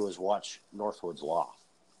need to do is watch Northwood's Law,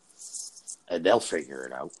 and they'll figure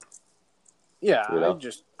it out. Yeah,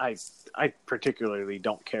 I particularly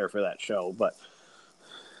don't care for that show, but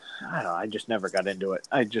I don't know. I just never got into it.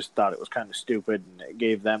 I just thought it was kind of stupid, and it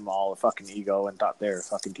gave them all a fucking ego and thought they were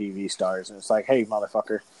fucking TV stars. And it's like, hey,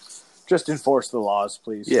 motherfucker, just enforce the laws,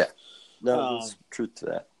 please. Yeah. No, there's truth to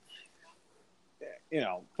that.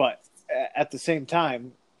 But at the same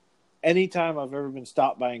time, anytime I've ever been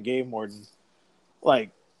stopped by a game warden,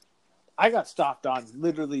 like, I got stopped on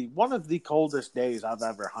literally one of the coldest days I've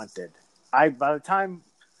ever hunted. By the time...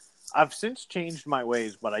 I've since changed my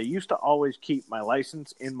ways, but I used to always keep my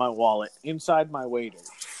license in my wallet, inside my waders,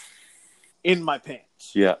 in my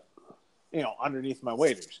pants. Yeah. Underneath my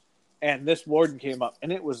waders. And this warden came up,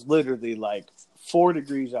 and it was literally like 4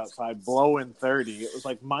 degrees outside, blowing 30. It was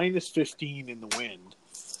like minus 15 in the wind.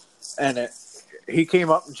 And he came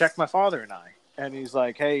up and checked my father and I. And he's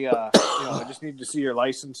like, hey, I just need to see your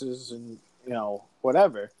licenses and,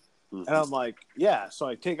 whatever. Mm-hmm. And I'm like, yeah. So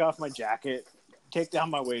I take off my jacket, take down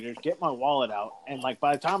my waders, get my wallet out, and like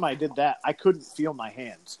by the time I did that, I couldn't feel my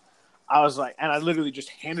hands. I was like, and I literally just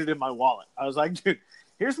handed him my wallet. I was like, dude,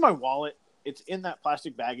 here's my wallet. It's in that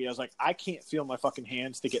plastic baggie. I was like, I can't feel my fucking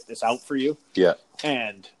hands to get this out for you. Yeah.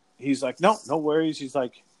 And he's like, no worries. He's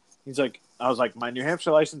like, I was like, my New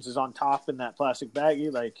Hampshire license is on top in that plastic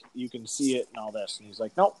baggie. Like, you can see it and all this. And he's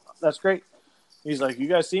like, nope, that's great. He's like, you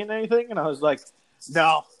guys seeing anything? And I was like,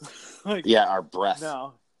 no. Like, yeah, our breath.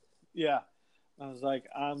 No. Yeah. I was like,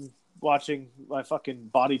 I'm watching my fucking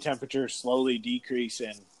body temperature slowly decrease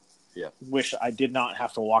and wish I did not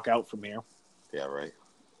have to walk out from here. Yeah, right.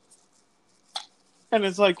 And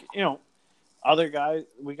it's like, other guys,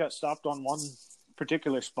 we got stopped on one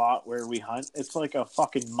particular spot where we hunt. It's like a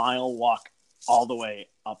fucking mile walk all the way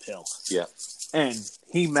uphill. Yeah. And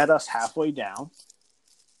he met us halfway down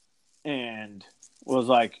and was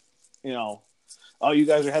like, oh, you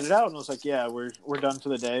guys are headed out? And I was like, yeah, we're done for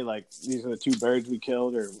the day. Like, these are the 2 birds we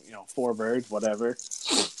killed, or 4 birds, whatever.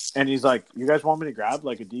 And he's like, you guys want me to grab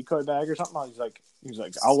like a decoy bag or something? He's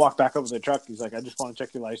like, I'll walk back over to the truck. He's like, I just want to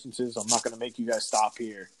check your licenses. I'm not going to make you guys stop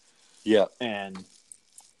here. Yeah. And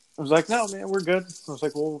I was like, no, man, we're good. I was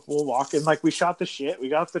like, we'll walk. And like, we shot the shit. We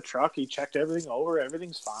got the truck. He checked everything over.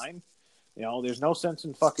 Everything's fine. There's no sense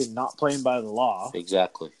in fucking not playing by the law.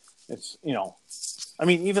 Exactly. It's, I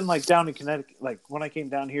mean, even like down in Connecticut, like when I came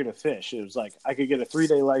down here to fish, it was like I could get a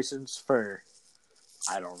 3-day license for,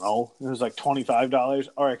 I don't know, it was like $25,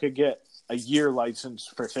 or I could get a year license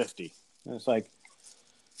for $50. And it's like,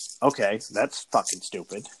 okay, that's fucking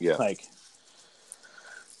stupid. Yeah. Like,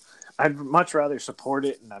 I'd much rather support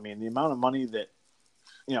it. And I mean, the amount of money that,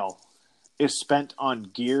 is spent on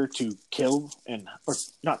gear to kill or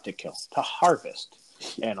not to kill, to harvest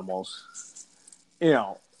animals,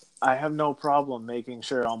 I have no problem making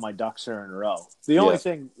sure all my ducks are in a row. The only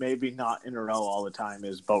thing maybe not in a row all the time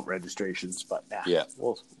is boat registrations, but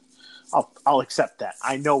I'll accept that.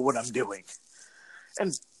 I know what I'm doing.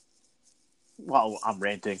 And while I'm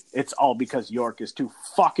ranting, it's all because York is too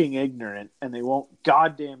fucking ignorant and they won't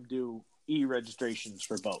goddamn do e-registrations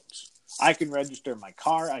for boats. I can register my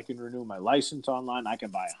car, I can renew my license online, I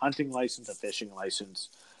can buy a hunting license, a fishing license.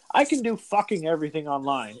 I can do fucking everything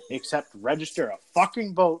online except register a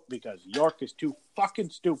fucking boat because York is too fucking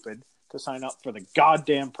stupid to sign up for the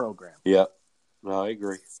goddamn program. Yeah. No, I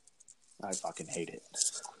agree. I fucking hate it.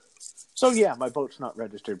 So yeah, my boat's not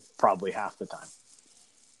registered probably half the time.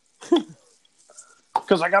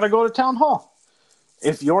 Because I got to go to town hall.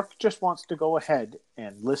 If York just wants to go ahead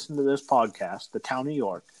and listen to this podcast, the town of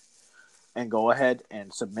York, and go ahead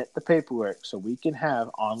and submit the paperwork so we can have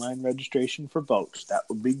online registration for boats, that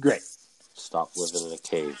would be great. Stop living in a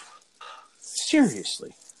cave.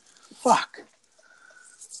 Seriously. Fuck.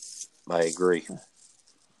 I agree.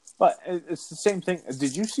 But it's the same thing.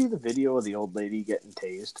 Did you see the video of the old lady getting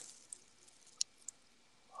tased?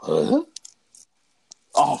 Huh?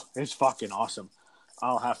 Oh, it's fucking awesome.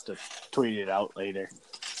 I'll have to tweet it out later.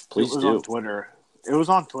 Please do. On Twitter. It was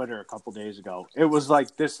on Twitter a couple days ago. It was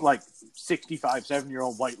like this 65,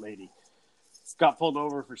 7-year-old white lady got pulled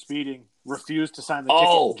over for speeding, refused to sign the ticket,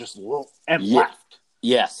 and just left.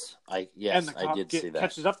 Yes, I did see that.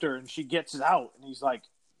 Catches up to her and she gets it out, and he's like,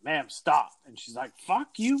 "Ma'am, stop!" And she's like, "Fuck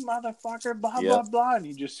you, motherfucker!" Blah blah blah, and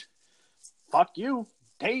he just, "Fuck you,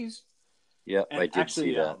 tase." Yep, I did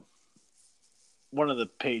see that. One of the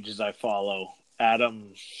pages I follow,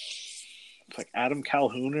 Adam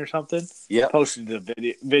Calhoun or something, posted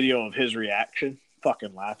the video of his reaction,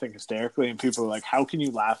 fucking laughing hysterically, and people are like, "How can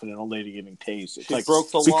you laugh at an old lady getting tased?" It's she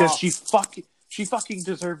broke the law because she fucking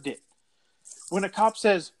deserved it. When a cop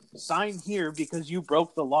says, "Sign here because you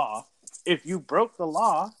broke the law," if you broke the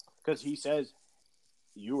law because he says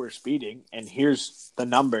you were speeding and here's the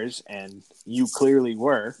numbers and you clearly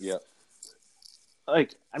were,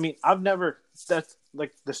 like, I mean, that's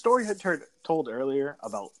like the story I told earlier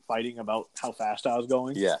about fighting about how fast I was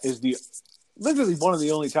going is literally one of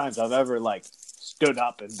the only times I've ever like stood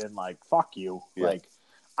up and been like, "Fuck you." Like,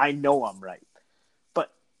 I know I'm right.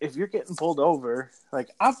 But if you're getting pulled over, like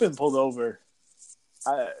I've been pulled over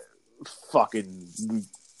fucking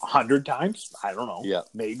 100 times. I don't know. Yeah.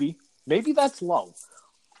 Maybe that's low.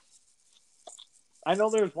 I know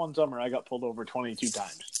there's one summer I got pulled over 22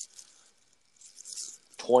 times.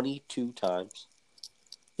 22 times?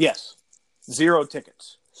 Yes. 0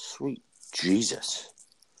 tickets. Sweet Jesus.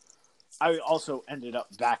 I also ended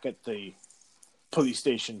up back at the police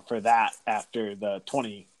station for that after the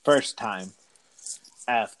 21st time,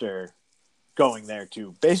 after going there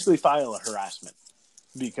to basically file a harassment,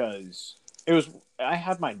 because I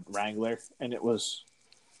had my Wrangler and it was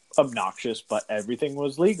obnoxious, but everything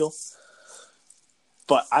was legal.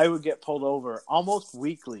 But I would get pulled over almost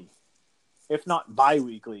weekly, if not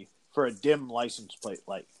bi-weekly, for a dim license plate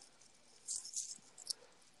light.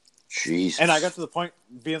 Jesus. And I got to the point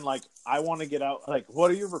being like, I want to get out. Like,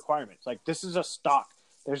 what are your requirements? Like, this is a stock.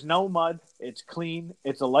 There's no mud. It's clean.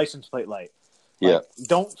 It's a license plate light. Like,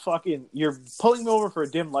 don't fucking... You're pulling me over for a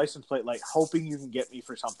dim license plate light, hoping you can get me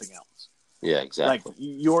for something else. Yeah, exactly.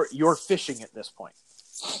 Like, you're fishing at this point.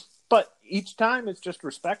 But each time it's just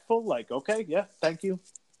respectful. Like, okay, yeah, thank you.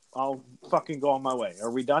 I'll fucking go on my way.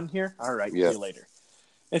 Are we done here? All right, Yeah. see you later.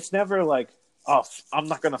 It's never like, oh, I'm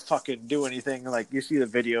not going to fucking do anything. Like, you see the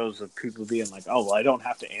videos of people being like, oh, well, I don't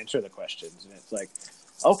have to answer the questions. And it's like,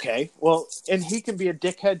 okay, well, and he can be a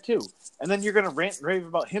dickhead too. And then you're going to rant and rave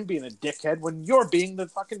about him being a dickhead when you're being the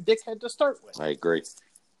fucking dickhead to start with. I agree.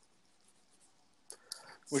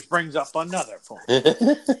 Which brings up another point.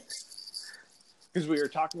 Because we were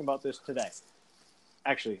talking about this today.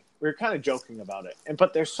 Actually, we were kind of joking about it.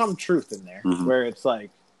 But there's some truth in there where it's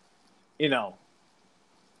like, you know,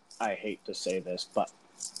 I hate to say this, but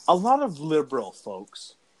a lot of liberal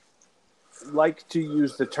folks like to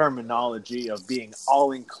use the terminology of being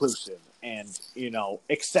all-inclusive and, you know,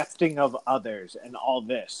 accepting of others and all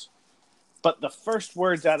this. But the first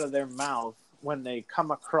words out of their mouth when they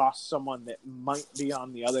come across someone that might be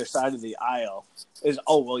on the other side of the aisle is,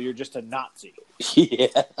 oh, well, you're just a Nazi. Yeah.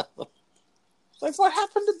 It's like, what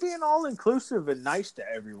happened to being all-inclusive and nice to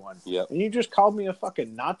everyone? Yep. And you just called me a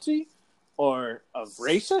fucking Nazi or a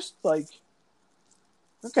racist? Like,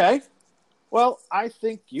 okay. Well, I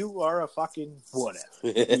think you are a fucking whatever.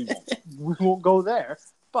 We won't go there.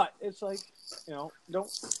 But it's like, you know, don't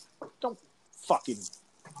fucking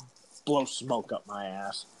blow smoke up my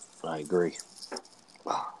ass. I agree.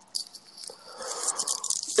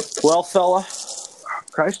 Well, fella.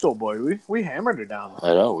 Christ, old boy, we hammered her down.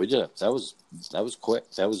 I know, we did. That was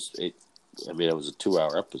quick. That was it. I mean, it was a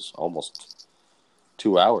 2-hour episode, almost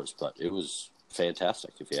 2 hours, but it was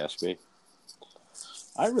fantastic, if you ask me.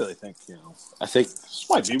 I really think, you know, I think this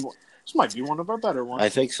might be one of our better ones. I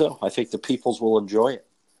think so. I think the peoples will enjoy it.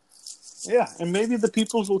 Yeah, and maybe the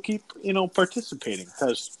peoples will keep, you know, participating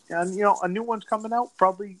because, and you know, a new one's coming out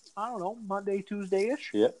probably, I don't know, Monday,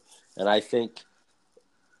 Tuesday-ish. Yeah, and I think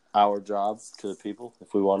our job to the people,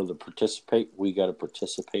 if we wanted to participate, we got to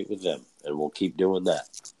participate with them, and we'll keep doing that.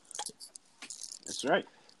 That's right.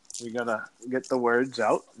 We gotta get the words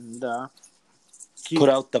out and keep put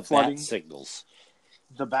out the flooding bat signals.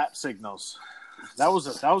 The bat signals. That was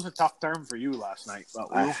a tough term for you last night, but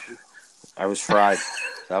I was fried.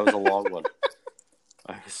 That was a long one.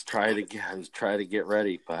 I was trying to get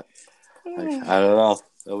ready, but I don't know.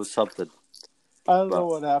 It was something. I don't know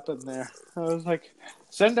what happened there. I was like,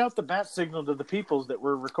 send out the bat signal to the peoples that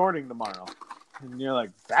we're recording tomorrow. And you're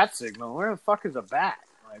like, bat signal? Where the fuck is a bat?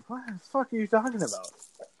 I'm like, what the fuck are you talking about?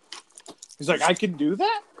 He's like, I can do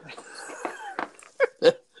that?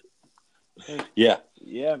 Yeah.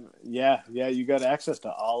 Yeah. You got access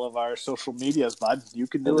to all of our social medias, bud. You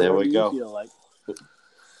can do whatever you feel like.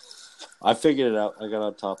 I figured it out. I got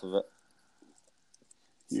on top of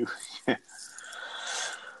it.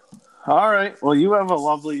 All right. Well, you have a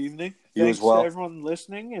lovely evening. You Thanks as well. to everyone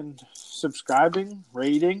listening and subscribing,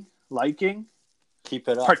 rating, liking. Keep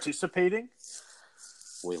it up. Participating.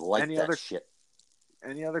 We like shit.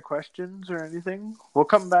 Any other questions or anything? We'll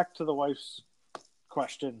come back to the wife's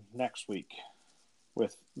question next week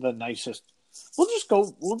with the nicest.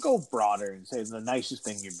 We'll go broader and say the nicest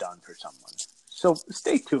thing you've done for someone. So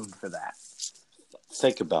stay tuned for that.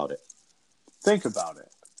 Think about it.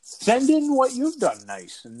 Send in what you've done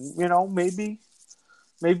nice, and you know, maybe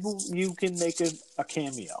you can make a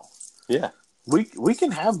cameo. Yeah. We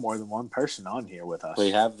can have more than one person on here with us.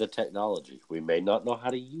 We have the technology. We may not know how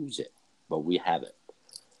to use it, but we have it.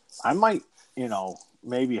 I might, you know,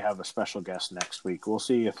 maybe have a special guest next week. We'll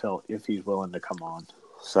see if he's willing to come on.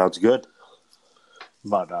 Sounds good.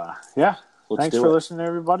 But yeah, thanks for listening,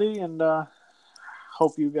 everybody, and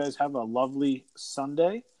hope you guys have a lovely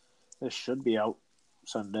Sunday. This should be out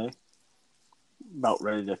Sunday. About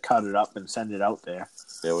ready to cut it up and send it out there.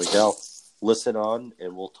 There we go. Listen on,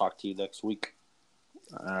 and we'll talk to you next week.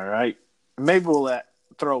 All right. Maybe we'll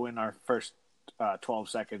throw in our first 12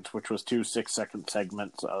 seconds, which was 2 6-second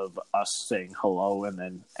segments of us saying hello and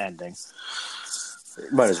then ending.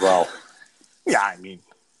 Might as well. Yeah, I mean,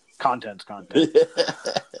 content's content.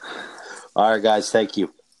 All right, guys. Thank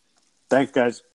you. Thanks, guys.